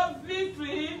can have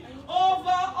victory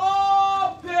over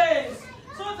all pains.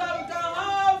 So that we can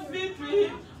have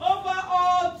victory over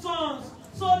all tongues.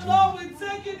 So, Lord, we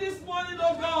take it this morning,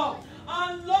 oh God.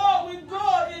 And, Lord, we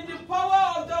go in the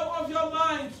power of your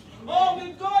mind. Oh,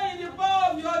 we go in the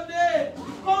power of your name.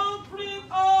 Conquering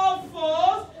all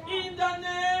foes in the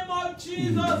name of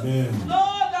Jesus. Amen.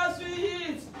 Lord, as we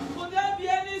eat, could there be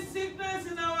any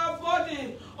sickness in our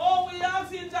body? Oh, we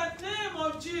ask in the name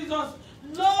of Jesus.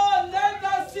 Lord, let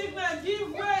that sickness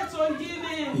give way to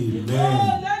healing. Amen.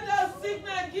 Lord, let that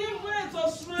sickness give way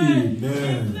to strength.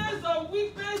 Amen. In place of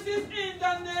weaknesses in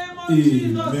the name of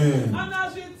Jesus. And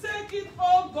as we take it,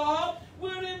 oh God, we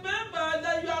remember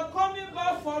that you are coming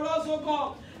back for us, oh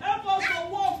God. Help us to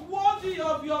walk worthy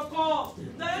of your call.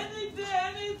 That any day,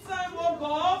 any time, oh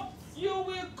God, you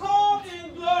will come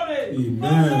in glory.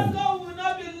 Father, Lord, will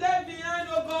not be left behind,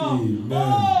 oh God. Amen.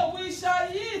 Oh, we shall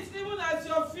eat even at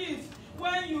your feet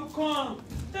when you come.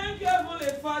 Thank you,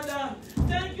 Heavenly Father.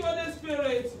 Thank you, Holy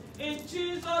Spirit. In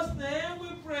Jesus' name we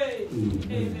pray.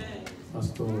 Amen.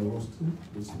 Pastor Austin,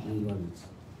 please be valid.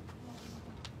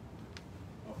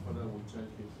 Our Father, we thank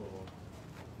you for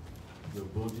your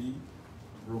body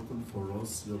broken for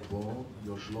us, your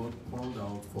blood poured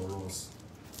out for us.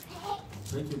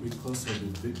 Thank you because of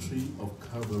the victory of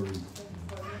Calvary,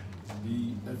 the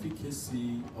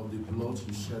efficacy of the blood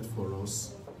you shed for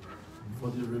us, for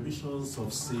the remissions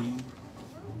of sin,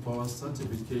 for our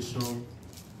sanctification,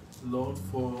 Lord,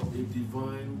 for a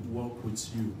divine walk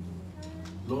with you.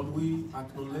 Lord, we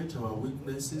acknowledge our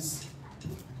weaknesses,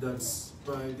 that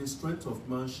by the strength of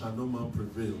man shall no man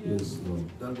prevail. Yes, Lord.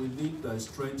 That we need thy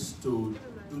strength to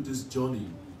do this journey,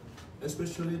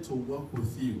 especially to walk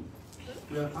with you.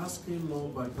 We are asking,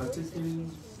 Lord, by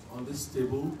partaking on this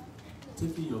table,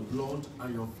 taking your blood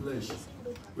and your flesh,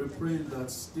 we pray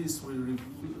that this will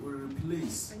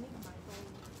replace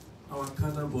our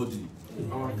carnal body,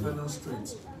 our carnal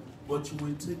strength, but you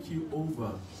will take you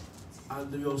over,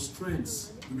 and your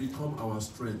strength will become our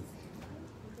strength.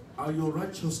 And your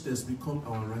righteousness become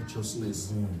our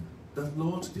righteousness. That,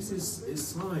 Lord, this is a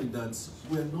sign that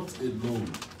we are not alone,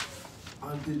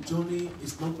 and the journey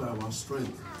is not by our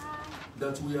strength.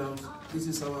 That this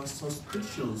is our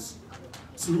suspicions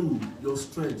to your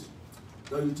strength,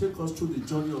 that you take us through the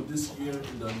journey of this year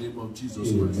in the name of Jesus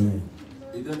Christ.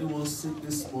 If anyone sick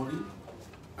this morning,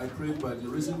 I pray by the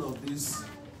reason of this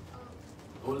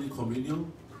Holy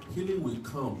Communion, healing will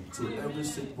come to every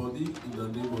sick body in the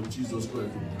name of Jesus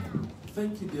Christ.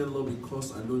 Thank you, dear Lord,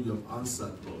 because I know you have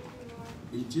answered, Lord.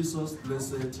 In Jesus'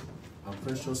 blessed and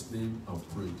precious name I've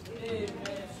prayed. Amen.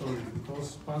 Sorry,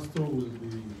 because Pastor will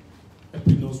be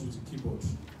helping us with the keyboard.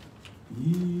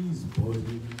 His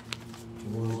body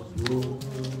was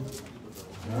broken,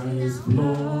 and his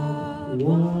blood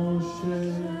was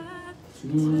shed to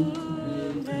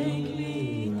make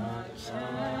me right.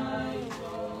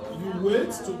 You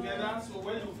wait together, so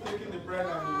when you've taken the bread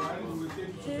and the wine, we will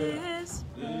take it together.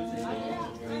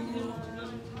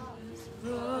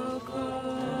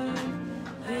 Broken,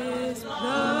 his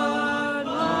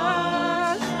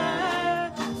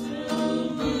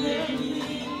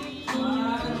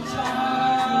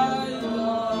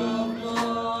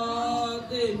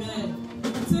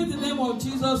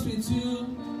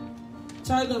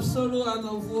child of sorrow and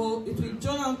of woe. It will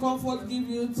joy and comfort give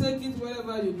you. Take it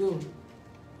wherever you go.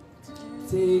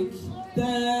 Take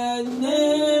the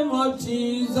name of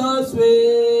Jesus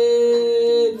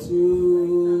with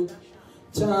you,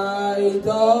 child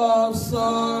of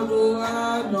sorrow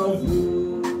and of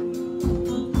woe.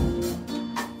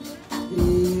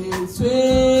 It's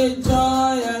with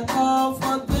joy and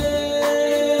comfort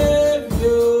give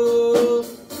you.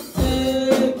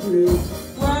 Take it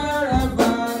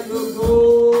wherever you go.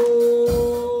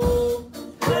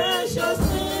 Precious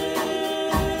name,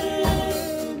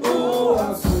 oh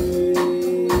how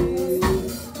sweet,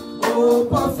 oh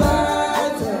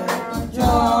perfect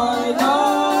joy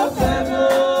of heaven.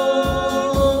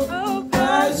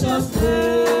 Precious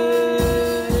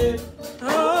name,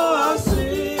 oh how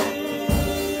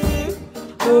sweet,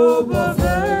 oh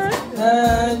perfect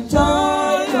and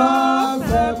joy of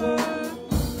heaven.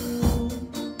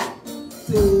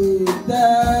 Take the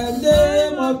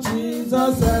name of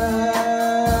Jesus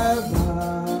ever.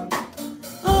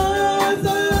 As a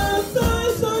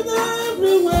station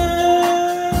everywhere.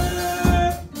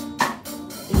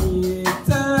 In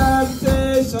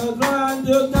temptation round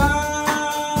you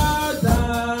gather.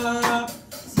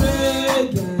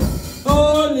 Say the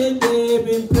holy name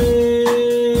in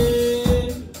prayer.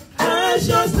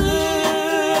 Precious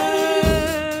name,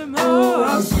 oh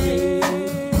how sweet,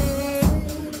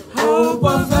 oh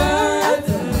perfect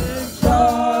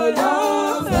joy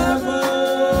of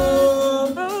heaven.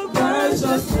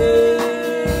 Precious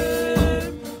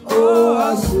name, oh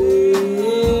how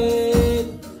sweet,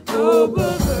 oh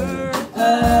perfect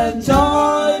and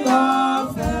joy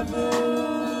of heaven.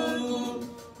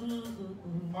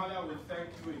 Father, we thank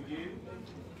you again.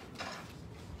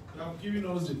 You have given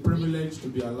us the privilege to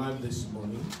be alive this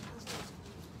morning.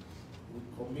 We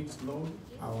commit, Lord,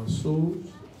 our souls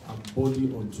and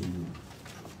body unto you,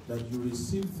 that you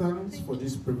receive thanks for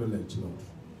this privilege, Lord,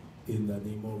 in the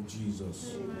name of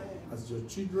Jesus. As your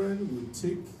children will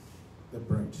take the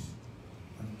bread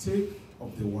and take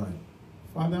of the wine,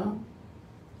 Father,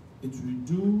 it will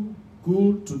do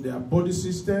good to their body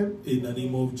system in the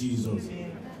name of Jesus.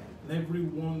 And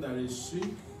everyone that is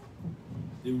sick,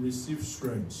 they will receive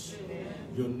strength.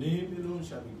 Your name alone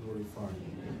shall be glorified.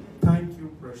 Thank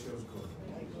you, precious God.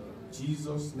 In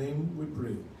Jesus' name we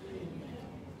pray.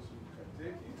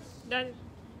 Daddy.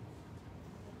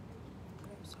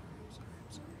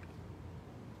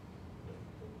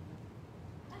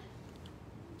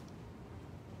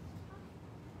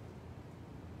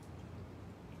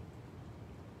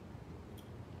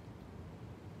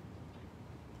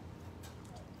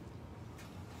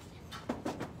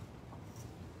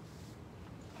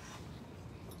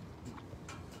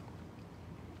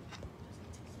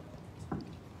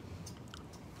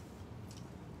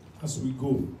 As we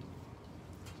go,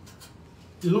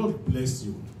 the Lord bless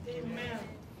you. Amen.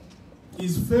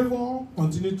 His favor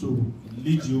continue to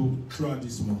lead you throughout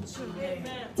this month. Amen.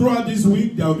 Throughout this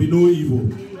week, there will be no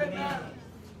evil. Amen.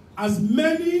 As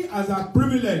many as are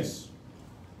privileged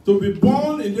to be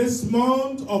born in this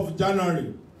month of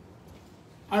January,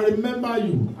 I remember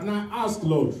you and I ask,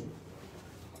 Lord,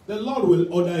 the Lord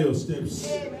will order your steps.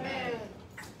 Amen.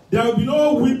 There will be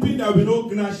no weeping, there will be no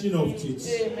gnashing of teeth.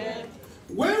 Amen.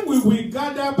 When we will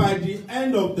gather by the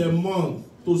end of the month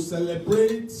to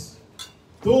celebrate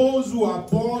those who are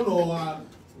born or are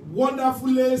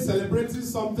wonderfully celebrating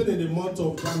something in the month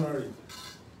of January,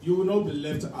 you will not be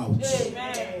left out.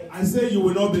 Amen. I say you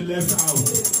will not be left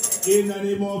out. In the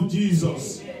name of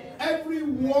Jesus.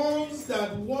 Everyone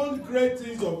that want great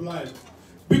things of life,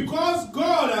 because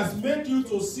God has made you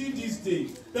to see this day,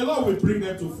 the Lord will bring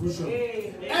them to fruition.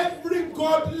 Amen. Every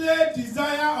godly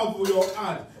desire of your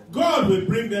heart, God will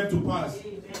bring them to pass.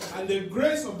 And the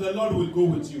grace of the Lord will go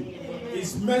with you.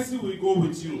 His mercy will go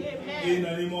with you. In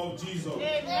the name of Jesus.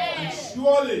 And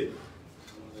surely,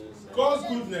 God's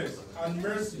goodness and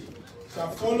mercy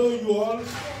shall follow you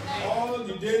all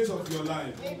the days of your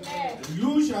life. And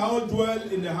you shall all dwell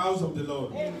in the house of the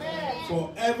Lord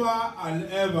forever and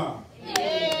ever. And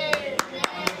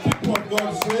the people of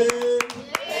God say,